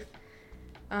life,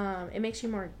 it makes you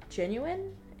more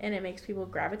genuine, and it makes people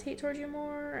gravitate towards you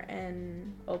more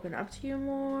and open up to you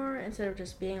more, instead of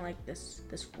just being like this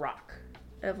rock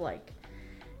of like,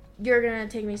 you're gonna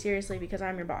take me seriously because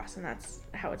I'm your boss and that's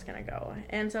how it's gonna go.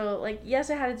 And so, like,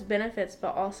 yes, it had its benefits,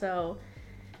 but also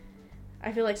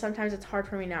I feel like sometimes it's hard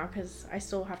for me now because I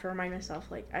still have to remind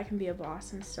myself, like, I can be a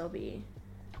boss and still be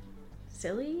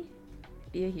silly.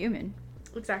 Be a human.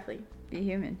 Exactly. Be a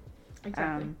human.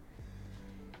 Exactly.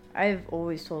 I've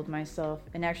always told myself,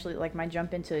 and actually, like, my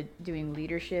jump into doing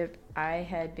leadership, I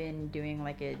had been doing,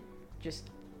 like, a just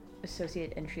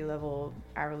associate entry-level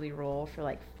hourly role for,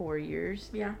 like, 4 years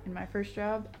in my first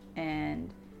job,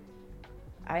 and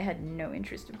I had no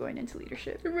interest of going into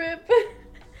leadership. RIP.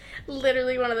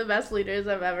 Literally one of the best leaders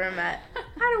I've ever met.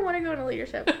 I don't want to go into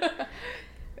leadership.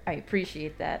 I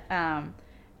appreciate that.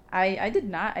 I did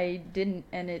not. I didn't,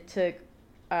 and it took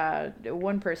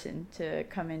one person to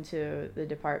come into the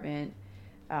department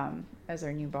as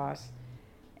our new boss,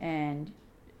 and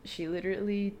she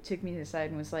literally took me to the side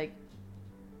and was like,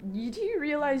 do you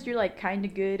realize you're, like, kind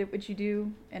of good at what you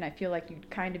do, and I feel like you'd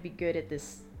kind of be good at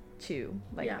this too,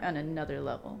 like, on another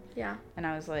level. Yeah. And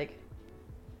I was like,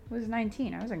 I was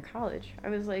 19, I was in college. I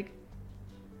was like,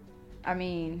 I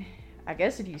mean, I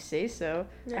guess if you say so.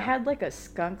 I had, like, a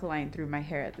skunk line through my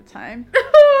hair at the time.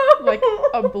 Like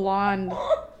a blonde.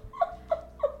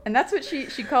 And that's what she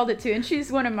called it too. And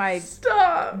she's one of my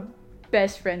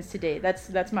best friends today.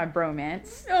 That's my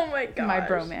bromance. Oh my gosh. My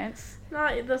bromance.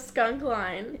 Not the skunk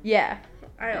line. Yeah.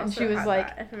 I also and she was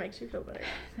like, that, if it makes you feel better.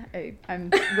 I'm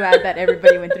glad that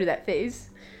everybody went through that phase.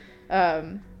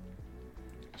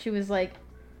 She was like,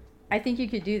 I think you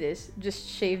could do this. Just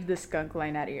shave the skunk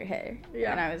line out of your hair.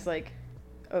 Yeah. And I was like,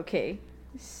 okay,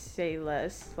 say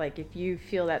less. Like, if you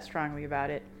feel that strongly about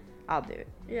it, I'll do it.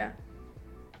 Yeah.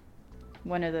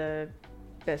 One of the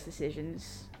best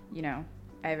decisions, I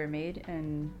ever made,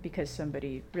 and because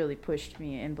somebody really pushed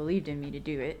me and believed in me to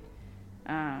do it,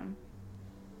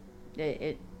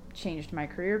 it changed my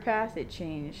career path. It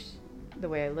changed the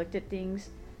way I looked at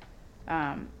things.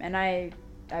 And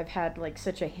I've had, like,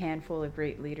 such a handful of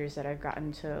great leaders that I've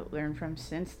gotten to learn from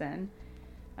since then.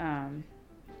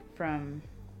 From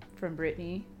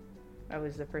Brittany, I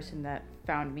was the person that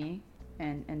found me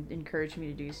and encouraged me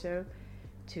to do so,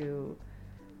 to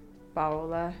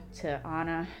Paola, to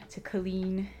Anna, to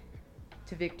Colleen,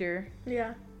 to Victor.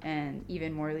 Yeah. And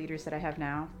even more leaders that I have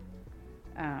now.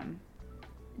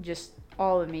 Just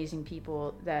all amazing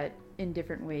people that in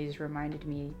different ways reminded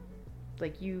me,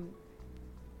 like, you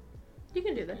You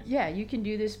can do this. Yeah, you can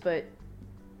do this, but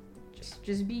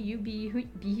just be you, be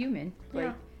human. Like,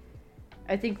 Yeah.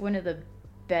 I think one of the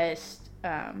best,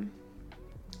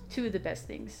 two of the best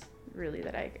things, really,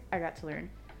 that I got to learn.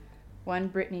 One,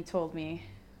 Brittany told me,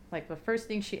 like, the first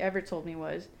thing she ever told me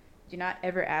was, do not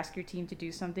ever ask your team to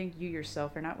do something you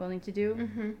yourself are not willing to do.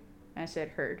 Mm-hmm. And I said,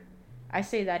 heard. I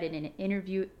say that in an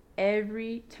interview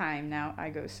every time now I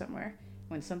go somewhere.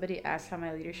 When somebody asks how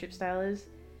my leadership style is,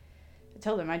 I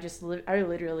tell them I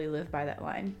literally live by that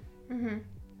line. Mm-hmm.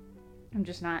 I'm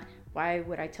just not, why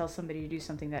would I tell somebody to do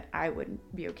something that I wouldn't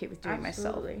be okay with doing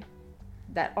Absolutely. myself?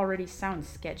 That already sounds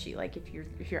sketchy, like if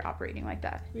you're operating like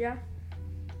that. Yeah.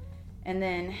 And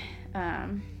then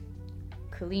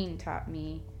Colleen taught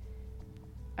me,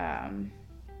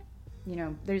 you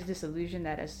know, there's this illusion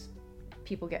that as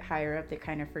people get higher up, they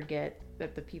kind of forget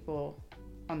that the people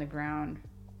on the ground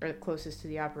or the closest to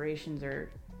the operations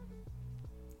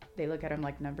they look at them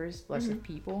like numbers, less of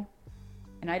people.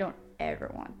 And I don't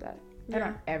ever want that. Yeah. I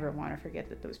don't ever want to forget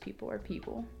that those people are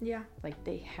people. Yeah. Like,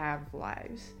 they have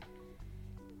lives.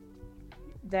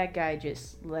 That guy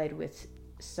just led with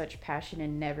such passion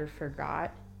and never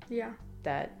forgot Yeah.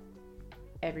 that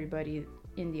everybody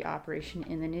in the operation,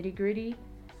 in the nitty-gritty,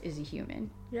 is a human.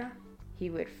 Yeah. He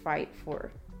would fight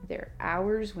for their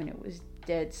hours when it was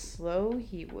dead slow.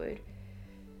 He would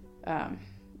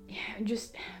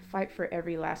just fight for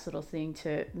every last little thing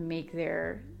to make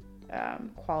their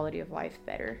quality of life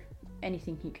better.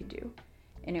 Anything he could do.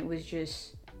 And it was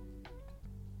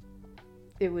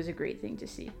a great thing to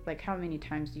see. Like, how many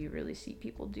times do you really see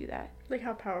people do that? Like,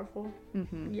 how powerful.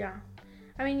 Mm-hmm. Yeah.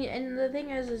 I mean, and the thing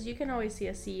is you can always see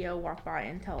a CEO walk by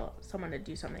and tell someone to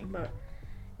do something, but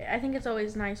I think it's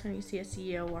always nice when you see a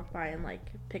CEO walk by and, like,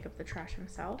 pick up the trash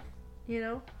himself, you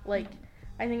know? Like,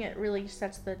 I think it really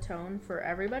sets the tone for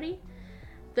everybody.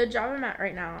 The job I'm at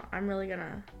right now, I'm really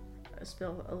gonna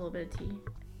spill a little bit of tea,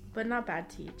 but not bad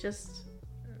tea. Just,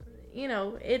 you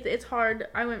know, it's hard.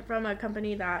 I went from a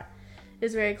company that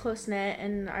is very close-knit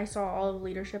and I saw all of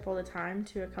leadership all the time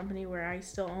to a company where I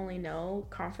still only know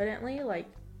confidently, like,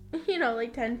 you know,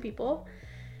 like 10 people.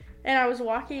 And I was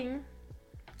walking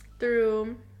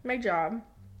through my job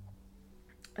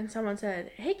and someone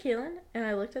said, "Hey, Kaylin," and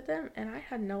I looked at them and I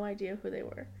had no idea who they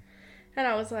were. And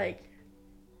I was like,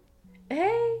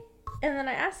 "Hey," and then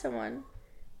I asked someone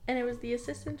and it was the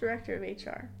assistant director of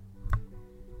HR.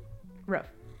 Rough.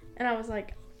 And I was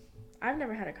like, I've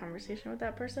never had a conversation with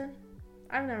that person.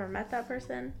 I've never met that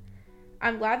person.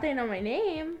 I'm glad they know my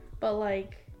name, but,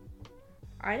 like,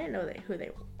 I didn't know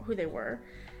who they were.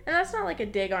 And that's not like a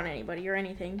dig on anybody or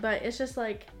anything, but it's just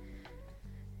like,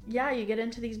 yeah, you get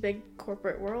into these big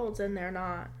corporate worlds and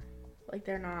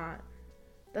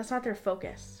that's not their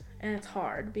focus. And it's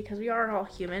hard because we are all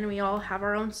human. We all have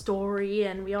our own story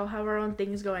and we all have our own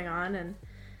things going on. And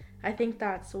I think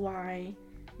that's why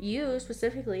you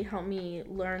specifically helped me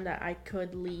learn that I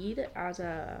could lead as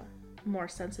a more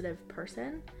sensitive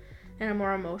person and a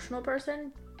more emotional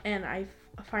person, and I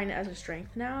find it as a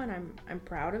strength now, and I'm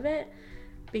proud of it,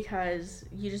 because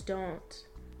you just don't.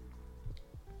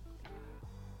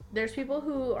 There's people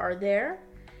who are there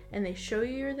and they show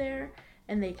you you're there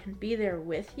and they can be there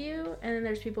with you, and then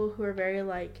there's people who are very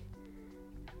like,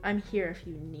 I'm here if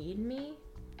you need me,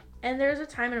 and there's a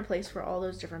time and a place for all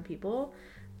those different people.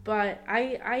 But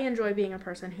I enjoy being a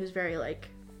person who's very like,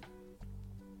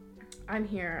 I'm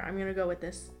here, I'm gonna go with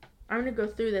this, I'm gonna go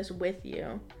through this with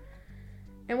you,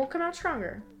 and we'll come out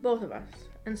stronger, both of us.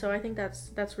 And so I think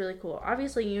that's really cool.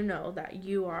 Obviously, you know that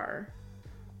you are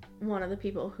one of the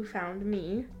people who found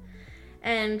me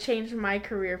and changed my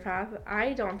career path.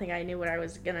 I don't think I knew what I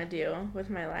was gonna do with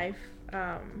my life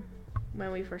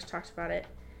when we first talked about it.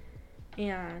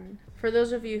 And for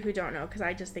those of you who don't know, because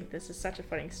I just think this is such a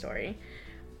funny story,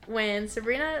 when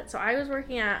Sabrina, so I was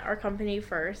working at our company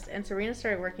first, and Sabrina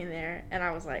started working there, and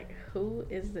I was like, who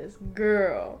is this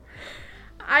girl?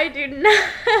 I do not.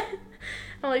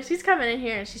 I'm like, she's coming in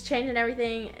here, and she's changing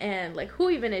everything, and, like,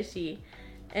 who even is she?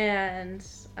 And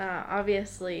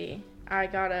obviously, I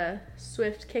got a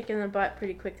swift kick in the butt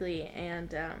pretty quickly,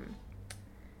 and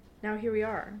now here we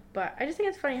are. But I just think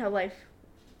it's funny how life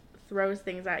throws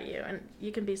things at you, and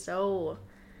you can be so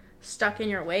stuck in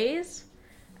your ways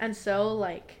and so,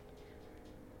 like,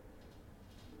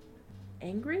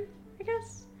 angry, I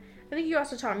guess. I think you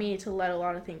also taught me to let a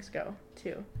lot of things go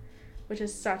too, which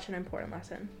is such an important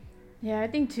lesson. Yeah, I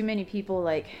think too many people,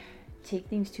 like, take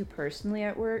things too personally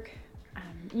at work.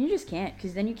 You just can't,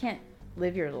 because then you can't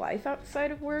live your life outside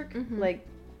of work. Mm-hmm. Like,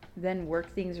 then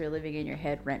work things are living in your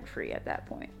head rent-free at that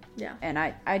point. Yeah. And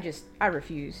I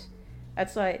refuse.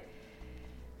 That's why,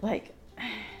 like,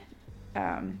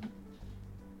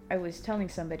 I was telling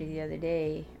somebody the other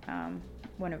day,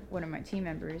 one of my team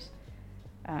members,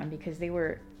 because they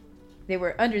were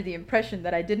under the impression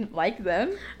that I didn't like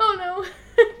them. Oh no.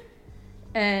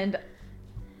 And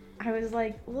I was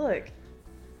like, look,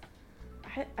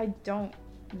 I don't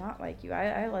not like you.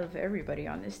 I love everybody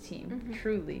on this team.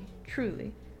 Mm-hmm.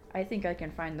 Truly. I think I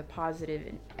can find the positive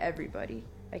in everybody.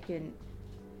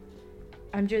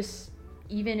 I'm just,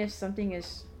 even if something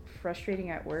is frustrating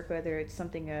at work, whether it's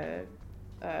something a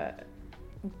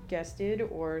guest did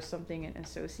or something an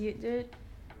associate did,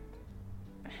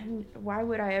 and why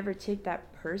would I ever take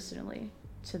that personally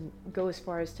to go as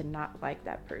far as to not like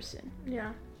that person?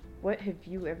 Yeah. What have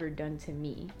you ever done to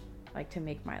me, like, to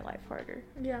make my life harder?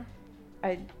 Yeah.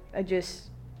 I just,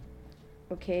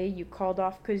 okay, you called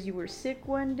off because you were sick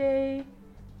one day.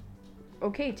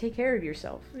 Okay, take care of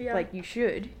yourself. Yeah. Like, you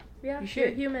should. Yeah, you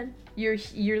should. You're human.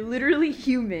 You're literally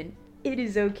human. It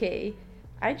is okay.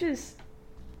 I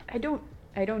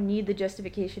don't need the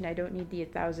justification. I don't need the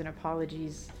 1,000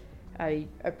 apologies. I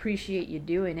appreciate you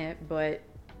doing it, but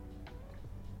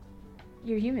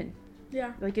you're human.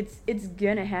 Yeah. Like, it's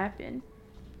gonna happen.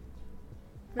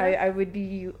 Yeah. I would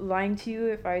be lying to you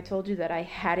if I told you that I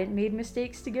hadn't made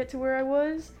mistakes to get to where I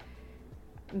was,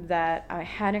 that I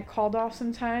hadn't called off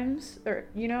sometimes, or,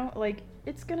 like,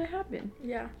 it's gonna happen.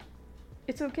 Yeah.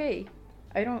 It's okay.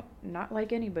 I don't not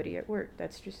like anybody at work.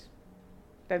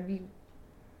 That'd be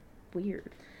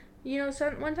weird.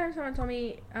 One time someone told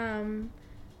me, Kaylin,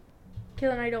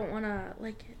 I don't want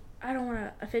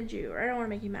to offend you, or I don't want to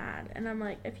make you mad. And I'm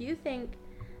like, if you think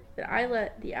that I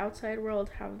let the outside world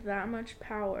have that much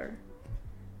power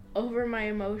over my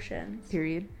emotions,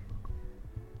 period,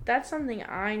 that's something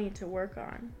I need to work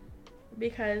on.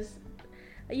 Because,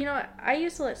 I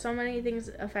used to let so many things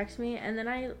affect me, and then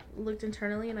I looked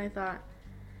internally and I thought,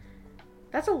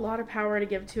 that's a lot of power to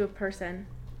give to a person.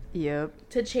 Yep.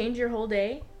 To change your whole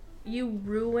day. You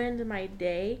ruined my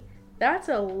day. That's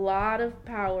a lot of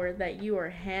power that you are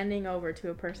handing over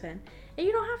to a person. And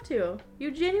you don't have to.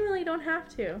 You genuinely don't have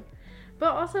to.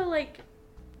 But also, like,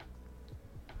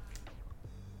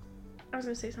 I was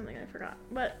going to say something I forgot.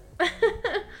 But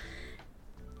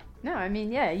no, I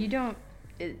mean, yeah, you don't,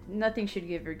 nothing should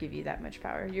give you that much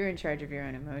power. You're in charge of your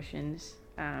own emotions.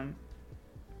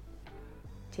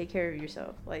 Take care of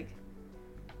yourself. Like,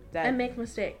 that. And make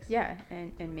mistakes. Yeah,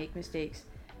 and make mistakes.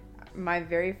 My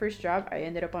very first job, I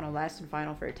ended up on a last and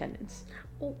final for attendance.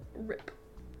 Oh, rip.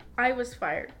 I was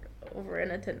fired over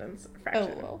an attendance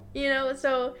fraction. Oh, well.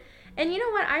 So, and you know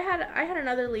what? I had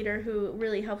another leader who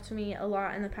really helped me a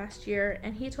lot in the past year,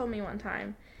 and he told me one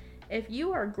time, if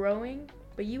you are growing,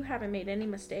 but you haven't made any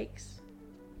mistakes,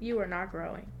 you are not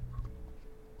growing.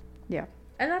 Yeah.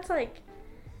 And that's like,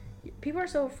 people are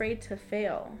so afraid to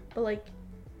fail, but like,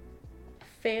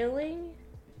 failing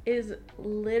is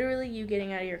literally you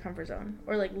getting out of your comfort zone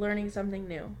or like learning something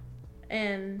new.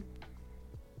 And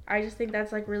I just think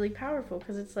that's like really powerful,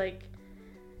 because it's like,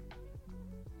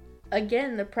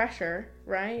 again, the pressure,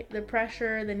 right? The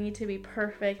pressure, the need to be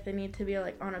perfect, the need to be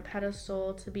like on a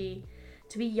pedestal, to be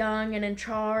young and in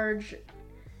charge.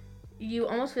 You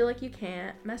almost feel like you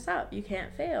can't mess up, you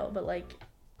can't fail, but like,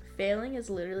 failing is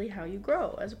literally how you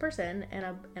grow as a person and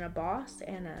a boss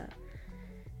and a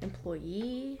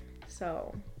employee.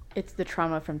 So it's the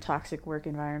trauma from toxic work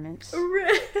environments.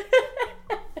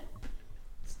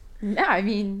 No, I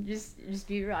mean, just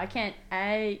be real. I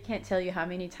can't tell you how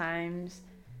many times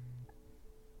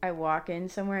I walk in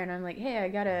somewhere and I'm like, hey, I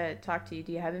gotta talk to you.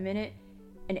 Do you have a minute?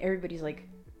 And everybody's like,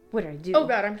 what did I do? Oh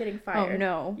God, I'm getting fired. Oh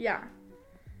no. Yeah.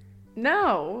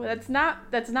 No, that's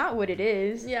not what it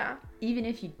is. Yeah. Even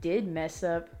if you did mess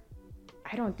up,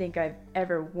 I don't think I've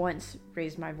ever once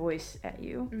raised my voice at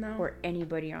you. No. Or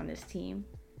anybody on this team.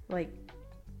 Like,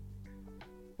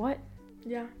 what?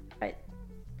 Yeah.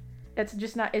 That's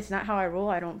just not, it's not how I roll.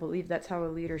 I don't believe that's how a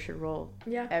leader should roll.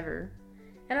 Yeah. Ever.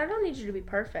 And I don't need you to be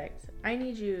perfect. I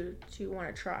need you to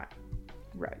want to try.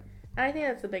 Right. And I think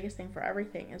that's the biggest thing for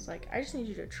everything, is like, I just need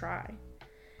you to try.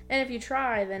 And if you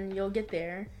try, then you'll get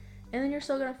there, and then you're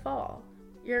still going to fall.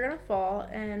 You're going to fall,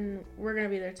 and we're going to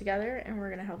be there together, and we're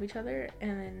going to help each other,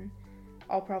 and then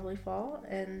I'll probably fall,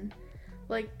 and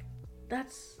like,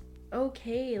 that's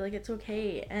okay. Like, it's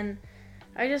okay. And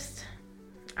I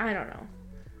don't know.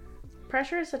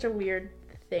 Pressure is such a weird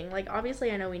thing. Like,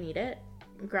 obviously I know we need it,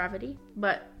 gravity,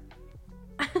 but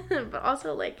but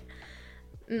also like,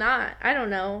 not, I don't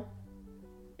know.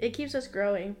 It keeps us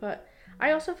growing, but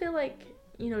I also feel like,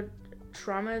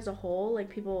 trauma as a whole, like,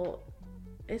 people,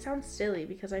 it sounds silly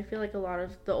because I feel like a lot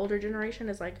of the older generation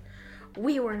is like,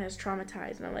 we weren't as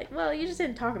traumatized, and I'm like, well, you just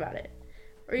didn't talk about it,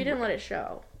 or you didn't let it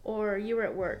show, or you were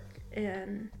at work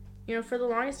and You know, for the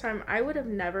longest time, I would have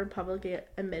never publicly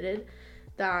admitted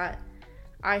that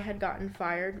I had gotten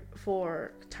fired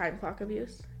for time clock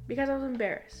abuse because I was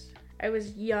embarrassed. I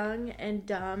was young and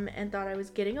dumb and thought I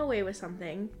was getting away with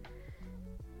something.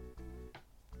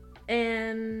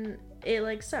 And it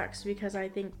like sucks because I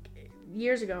think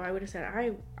years ago I would have said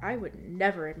I would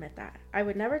never admit that. I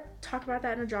would never talk about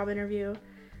that in a job interview.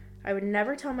 I would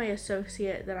never tell my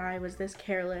associate that I was this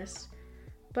careless.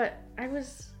 But I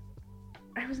was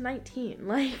 19.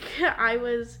 Like I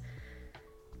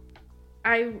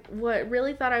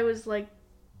really thought I was like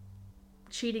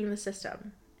cheating the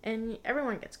system. And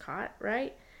everyone gets caught,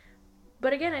 right?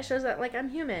 But again, it shows that like I'm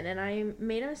human and I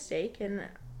made a mistake, and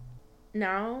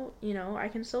now, you know, I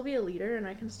can still be a leader and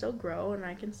I can still grow and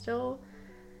I can still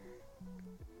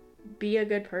be a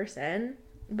good person.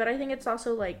 But I think it's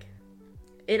also like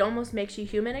it almost makes you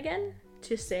human again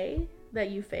to say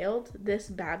that you failed this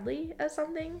badly at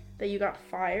something, that you got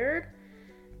fired,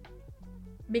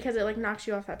 because it like knocks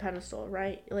you off that pedestal,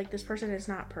 right? Like this person is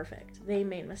not perfect. They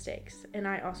made mistakes and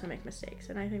I also make mistakes,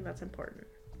 and I think that's important.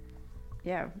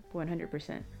 Yeah,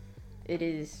 100%. It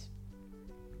is.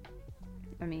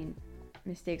 I mean,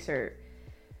 mistakes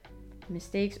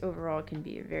overall can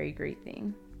be a very great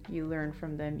thing. You learn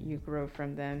from them, you grow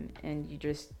from them, and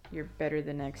you're better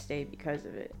the next day because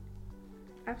of it.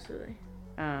 Absolutely.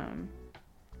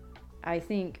 I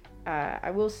think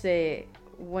I will say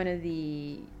one of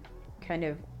the kind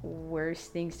of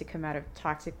worst things to come out of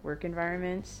toxic work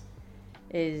environments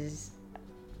is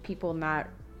people not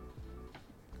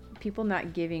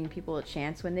giving people a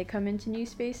chance when they come into new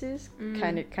spaces.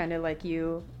 Kind of like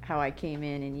you, how I came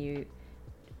in and you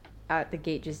out the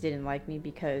gate just didn't like me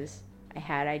because I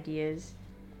had ideas,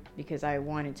 because I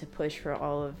wanted to push for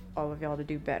all of y'all to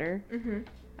do better.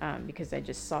 Because I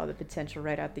just saw the potential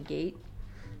right out the gate.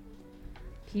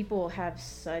 People have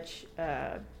such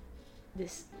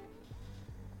this,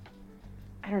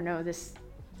 I don't know, this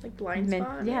like blind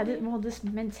spot. This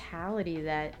mentality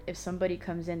that if somebody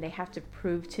comes in, they have to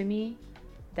prove to me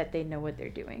that they know what they're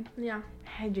doing. Yeah.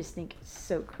 I just think it's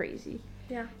so crazy.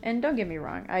 Yeah. And don't get me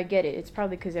wrong, I get it. It's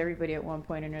probably because everybody at one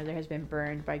point or another has been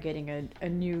burned by getting a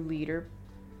new leader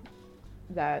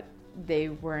that they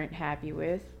weren't happy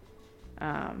with.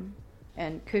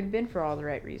 And could have been for all the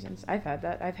right reasons. I've had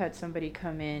that. I've had somebody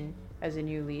come in as a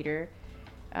new leader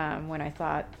when I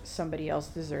thought somebody else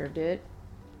deserved it.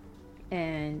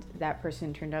 And that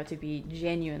person turned out to be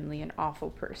genuinely an awful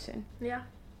person. Yeah.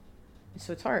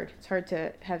 So it's hard. It's hard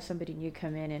to have somebody new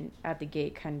come in and at the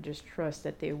gate kind of just trust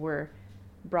that they were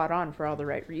brought on for all the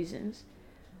right reasons.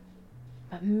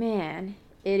 But man,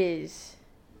 it is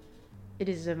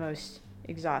the most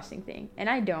exhausting thing. And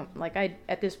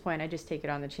at this point I just take it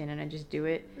on the chin and I just do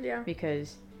it. Yeah.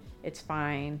 Because it's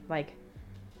fine. Like,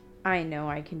 I know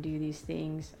I can do these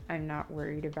things. I'm not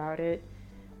worried about it.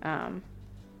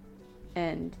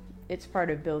 And it's part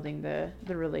of building the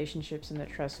relationships and the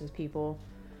trust with people.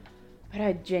 But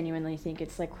I genuinely think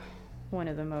it's like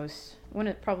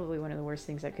probably one of the worst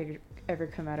things that could ever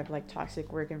come out of like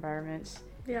toxic work environments.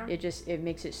 Yeah. It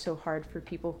makes it so hard for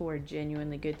people who are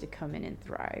genuinely good to come in and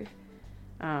thrive.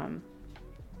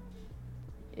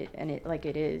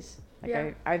 It is. Like,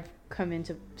 yeah. I've come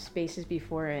into spaces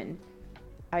before and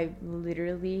I'm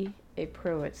literally a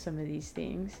pro at some of these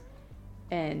things,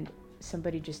 and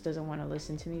somebody just doesn't want to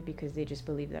listen to me because they just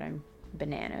believe that I'm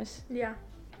bananas. Yeah.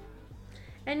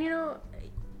 And you know,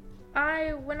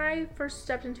 when I first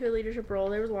stepped into a leadership role,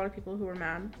 there was a lot of people who were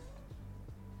mad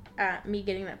at me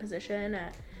getting that position,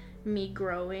 at me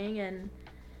growing, and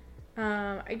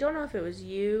I don't know if it was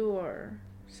you or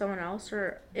someone else,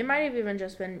 or it might have even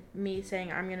just been me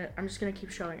saying I'm just gonna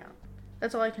keep showing up.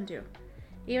 That's all I can do.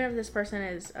 Even if this person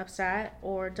is upset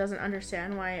or doesn't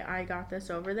understand why I got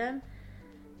this over them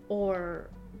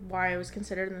or why I was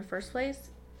considered in the first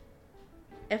place,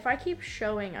 if I keep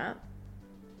showing up,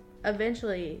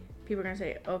 eventually people are gonna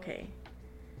say, okay,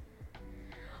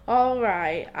 all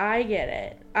right, I get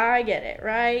it,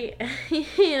 right?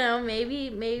 You know,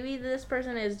 maybe this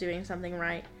person is doing something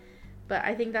right. But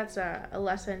I think that's a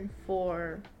lesson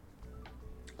for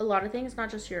a lot of things, not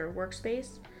just your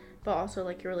workspace, but also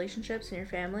like your relationships and your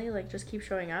family. Like, just keep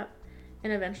showing up,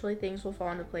 and eventually things will fall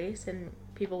into place and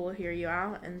people will hear you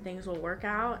out and things will work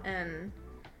out.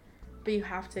 But you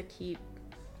have to keep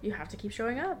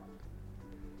showing up.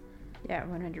 Yeah,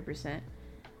 100%.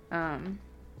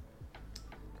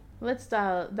 Let's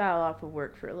dial off of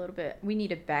work for a little bit. We need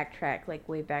to backtrack like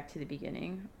way back to the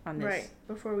beginning on this. Right,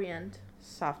 before we end.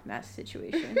 Soft mess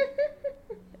situation.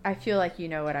 I feel like you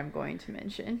know what I'm going to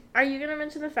mention. Are you going to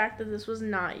mention the fact that this was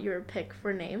not your pick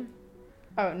for name?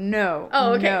 Oh, no.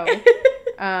 Oh, okay.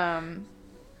 No.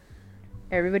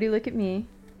 Everybody look at me,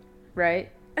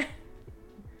 right?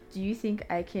 Do you think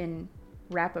I can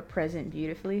wrap a present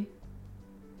beautifully?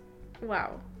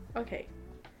 Wow. Okay.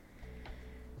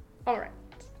 All right.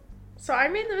 So I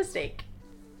made the mistake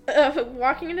of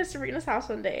walking into Sabrina's house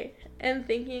one day and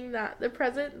thinking that the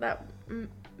present that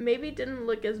maybe didn't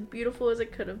look as beautiful as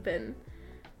it could have been,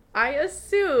 I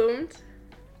assumed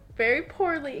very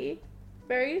poorly,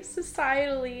 very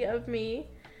societally of me,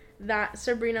 that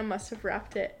Sabrina must have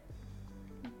wrapped it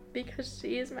because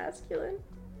she is masculine.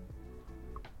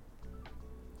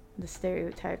 The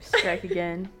stereotypes strike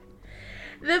again.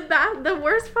 The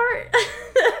worst part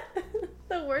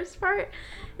the worst part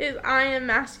is I am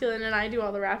masculine and I do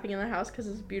all the wrapping in the house because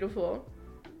it's beautiful.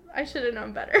 I should have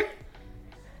known better.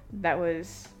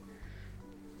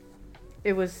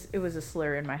 It was a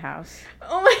slur in my house.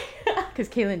 Oh my god. Because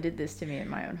Kaylin did this to me in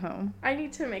my own home. I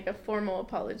need to make a formal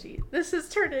apology. This has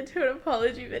turned into an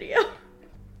apology video.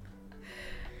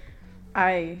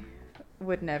 I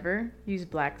would never use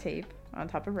black tape on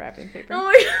top of wrapping paper. Oh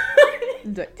my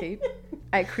god. Duct tape.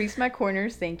 I crease my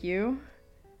corners, thank you.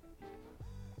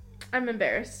 I'm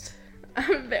embarrassed.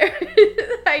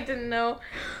 I didn't know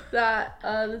that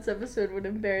this episode would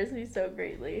embarrass me so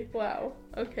greatly. Wow.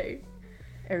 Okay.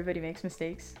 Everybody makes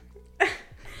mistakes.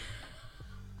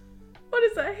 What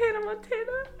is that, Hannah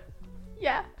Montana?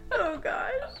 Yeah. Oh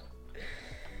gosh.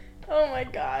 Oh my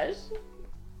gosh.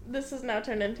 This has now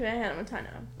turned into a Hannah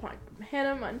Montana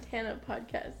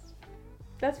podcast.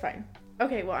 That's fine.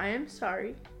 Okay, well, I am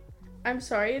sorry. I'm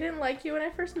sorry I didn't like you when I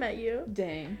first met you.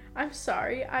 Dang. I'm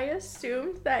sorry. I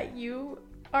assumed that you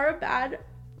are a bad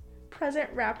present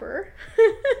wrapper.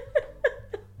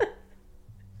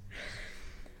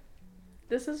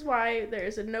 This is why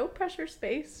there's a no pressure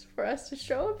space for us to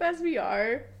show up as we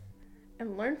are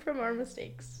and learn from our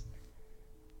mistakes.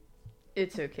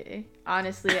 It's okay.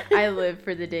 Honestly, I live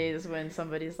for the days when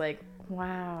somebody's like,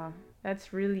 wow,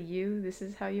 that's really you? This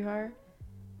is how you are?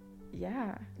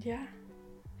 Yeah. Yeah.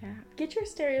 Yeah. Get your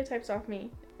stereotypes off me.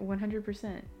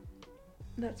 100%.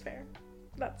 That's fair.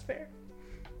 That's fair.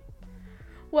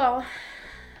 Well,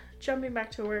 jumping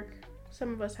back to work,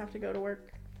 some of us have to go to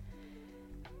work.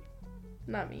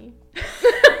 Not me.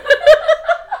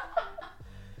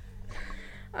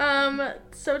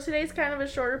 So today's kind of a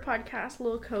shorter podcast, a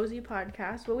little cozy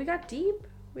podcast, but we got deep.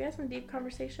 We had some deep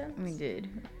conversations. We did.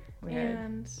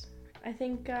 And I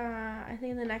think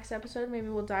in the next episode maybe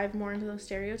we'll dive more into those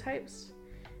stereotypes.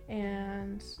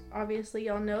 And obviously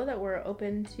y'all know that we're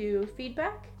open to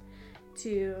feedback,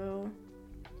 to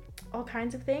all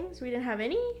kinds of things. We didn't have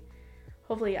any,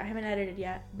 hopefully I haven't edited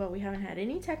yet, but we haven't had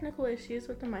any technical issues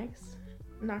with the mics.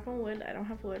 Knock on wood, I don't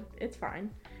have wood. It's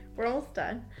fine. We're almost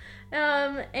done.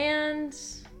 And,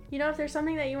 you know, if there's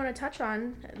something that you want to touch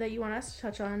on, that you want us to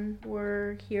touch on,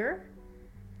 we're here.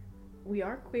 We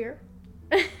are queer.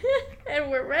 And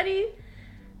we're ready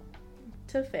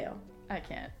to fail. I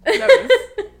can't.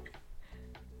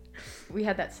 We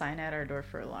had that sign at our door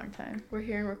for a long time. We're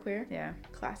here and we're queer? Yeah.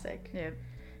 Classic. Yep.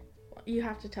 You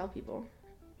have to tell people.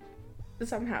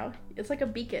 Somehow. It's like a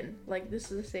beacon. Like,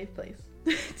 this is a safe place.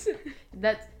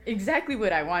 That's exactly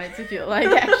what I want it to feel like,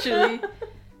 actually.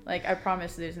 Like, I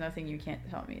promise there's nothing you can't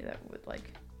tell me that would,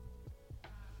 like,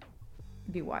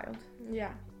 be wild.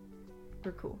 Yeah.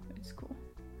 We're cool. It's cool.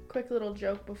 Quick little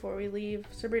joke before we leave.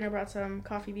 Sabrina brought some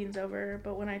coffee beans over,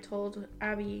 but when I told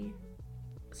Abby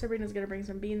Sabrina's gonna bring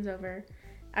some beans over,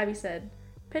 Abby said,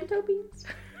 pinto beans?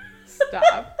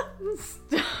 Stop.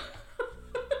 Stop.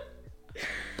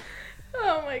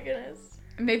 Oh my goodness.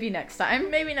 Maybe next time.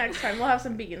 Maybe next time we'll have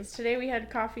some beans. Today we had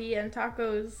coffee and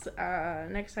tacos.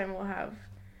 Next time we'll have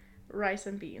rice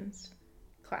and beans.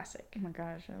 Classic. Oh my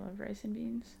gosh, I love rice and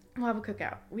beans. We'll have a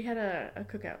cookout. We had a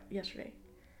cookout yesterday.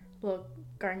 A little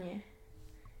Garnier.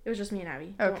 It was just me and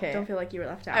Abby. Okay. Don't feel like you were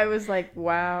left out. I was like,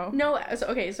 wow. No,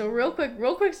 so real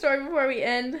quick story before we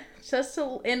end. Just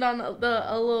to end on a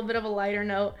little bit of a lighter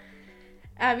note.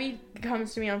 Abby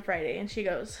comes to me on Friday and she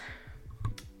goes,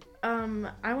 I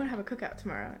want to have a cookout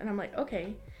tomorrow. And I'm like,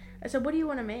 okay. I said, what do you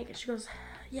want to make? And she goes,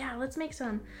 yeah, let's make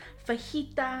some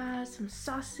fajitas, some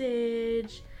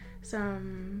sausage,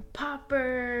 some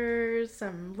poppers,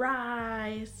 some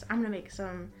rice. I'm going to make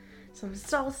some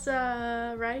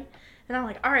salsa, right? And I'm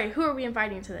like, all right, who are we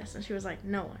inviting to this? And she was like,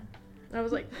 no one. And I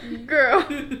was like, girl,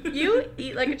 you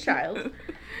eat like a child.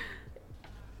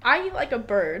 I eat like a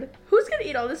bird. Who's going to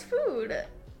eat all this food?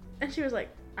 And she was like,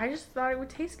 I just thought it would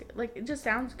taste good. Like, it just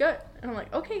sounds good. And I'm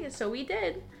like, okay, so we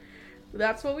did.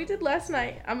 That's what we did last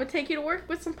night. I'm going to take you to work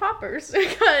with some poppers.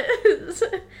 Because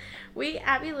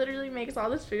Abby literally makes all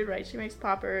this food, right? She makes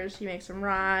poppers. She makes some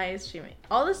rice. She makes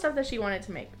all the stuff that she wanted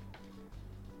to make.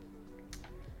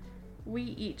 we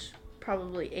each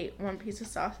probably ate 1 piece of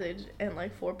sausage and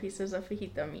like 4 pieces of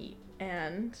fajita meat,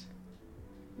 and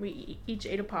we each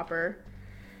ate a popper.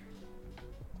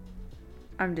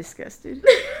 I'm disgusted.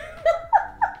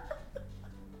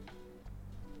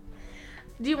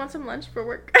 Do you want some lunch for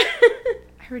work?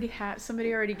 I already have.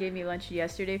 Somebody already gave me lunch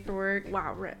yesterday for work.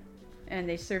 Wow, rip. And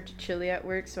they served chili at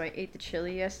work, so I ate the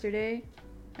chili yesterday.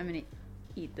 I'm gonna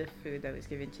eat the food that was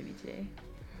given to me today.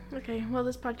 Okay, well,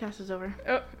 this podcast is over.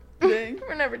 Oh, dang.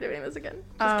 We're never doing this again.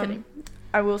 Just kidding.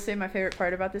 I will say my favorite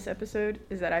part about this episode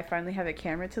is that I finally have a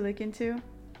camera to look into.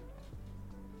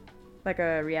 Like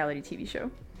a reality TV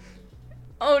show.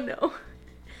 Oh, no.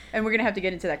 And we're gonna have to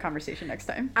get into that conversation next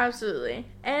time. Absolutely.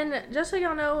 And just so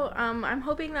y'all know, I'm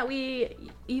hoping that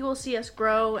you will see us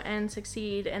grow and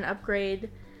succeed and upgrade,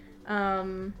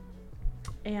 and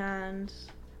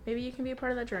maybe you can be a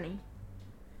part of that journey.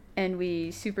 And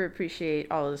we super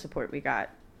appreciate all of the support we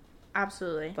got.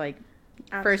 Absolutely. Like,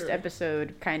 Absolutely. First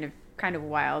episode, kind of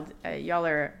wild. Y'all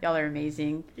are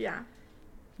amazing. Yeah.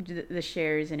 The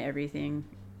shares and everything.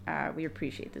 We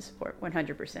appreciate the support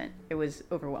 100%. It was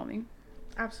overwhelming.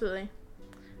 Absolutely.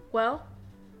 Well,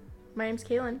 my name's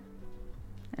Kaylin.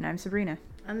 And I'm Sabrina.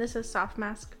 And this is Soft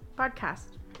Mask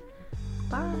Podcast.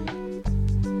 Bye.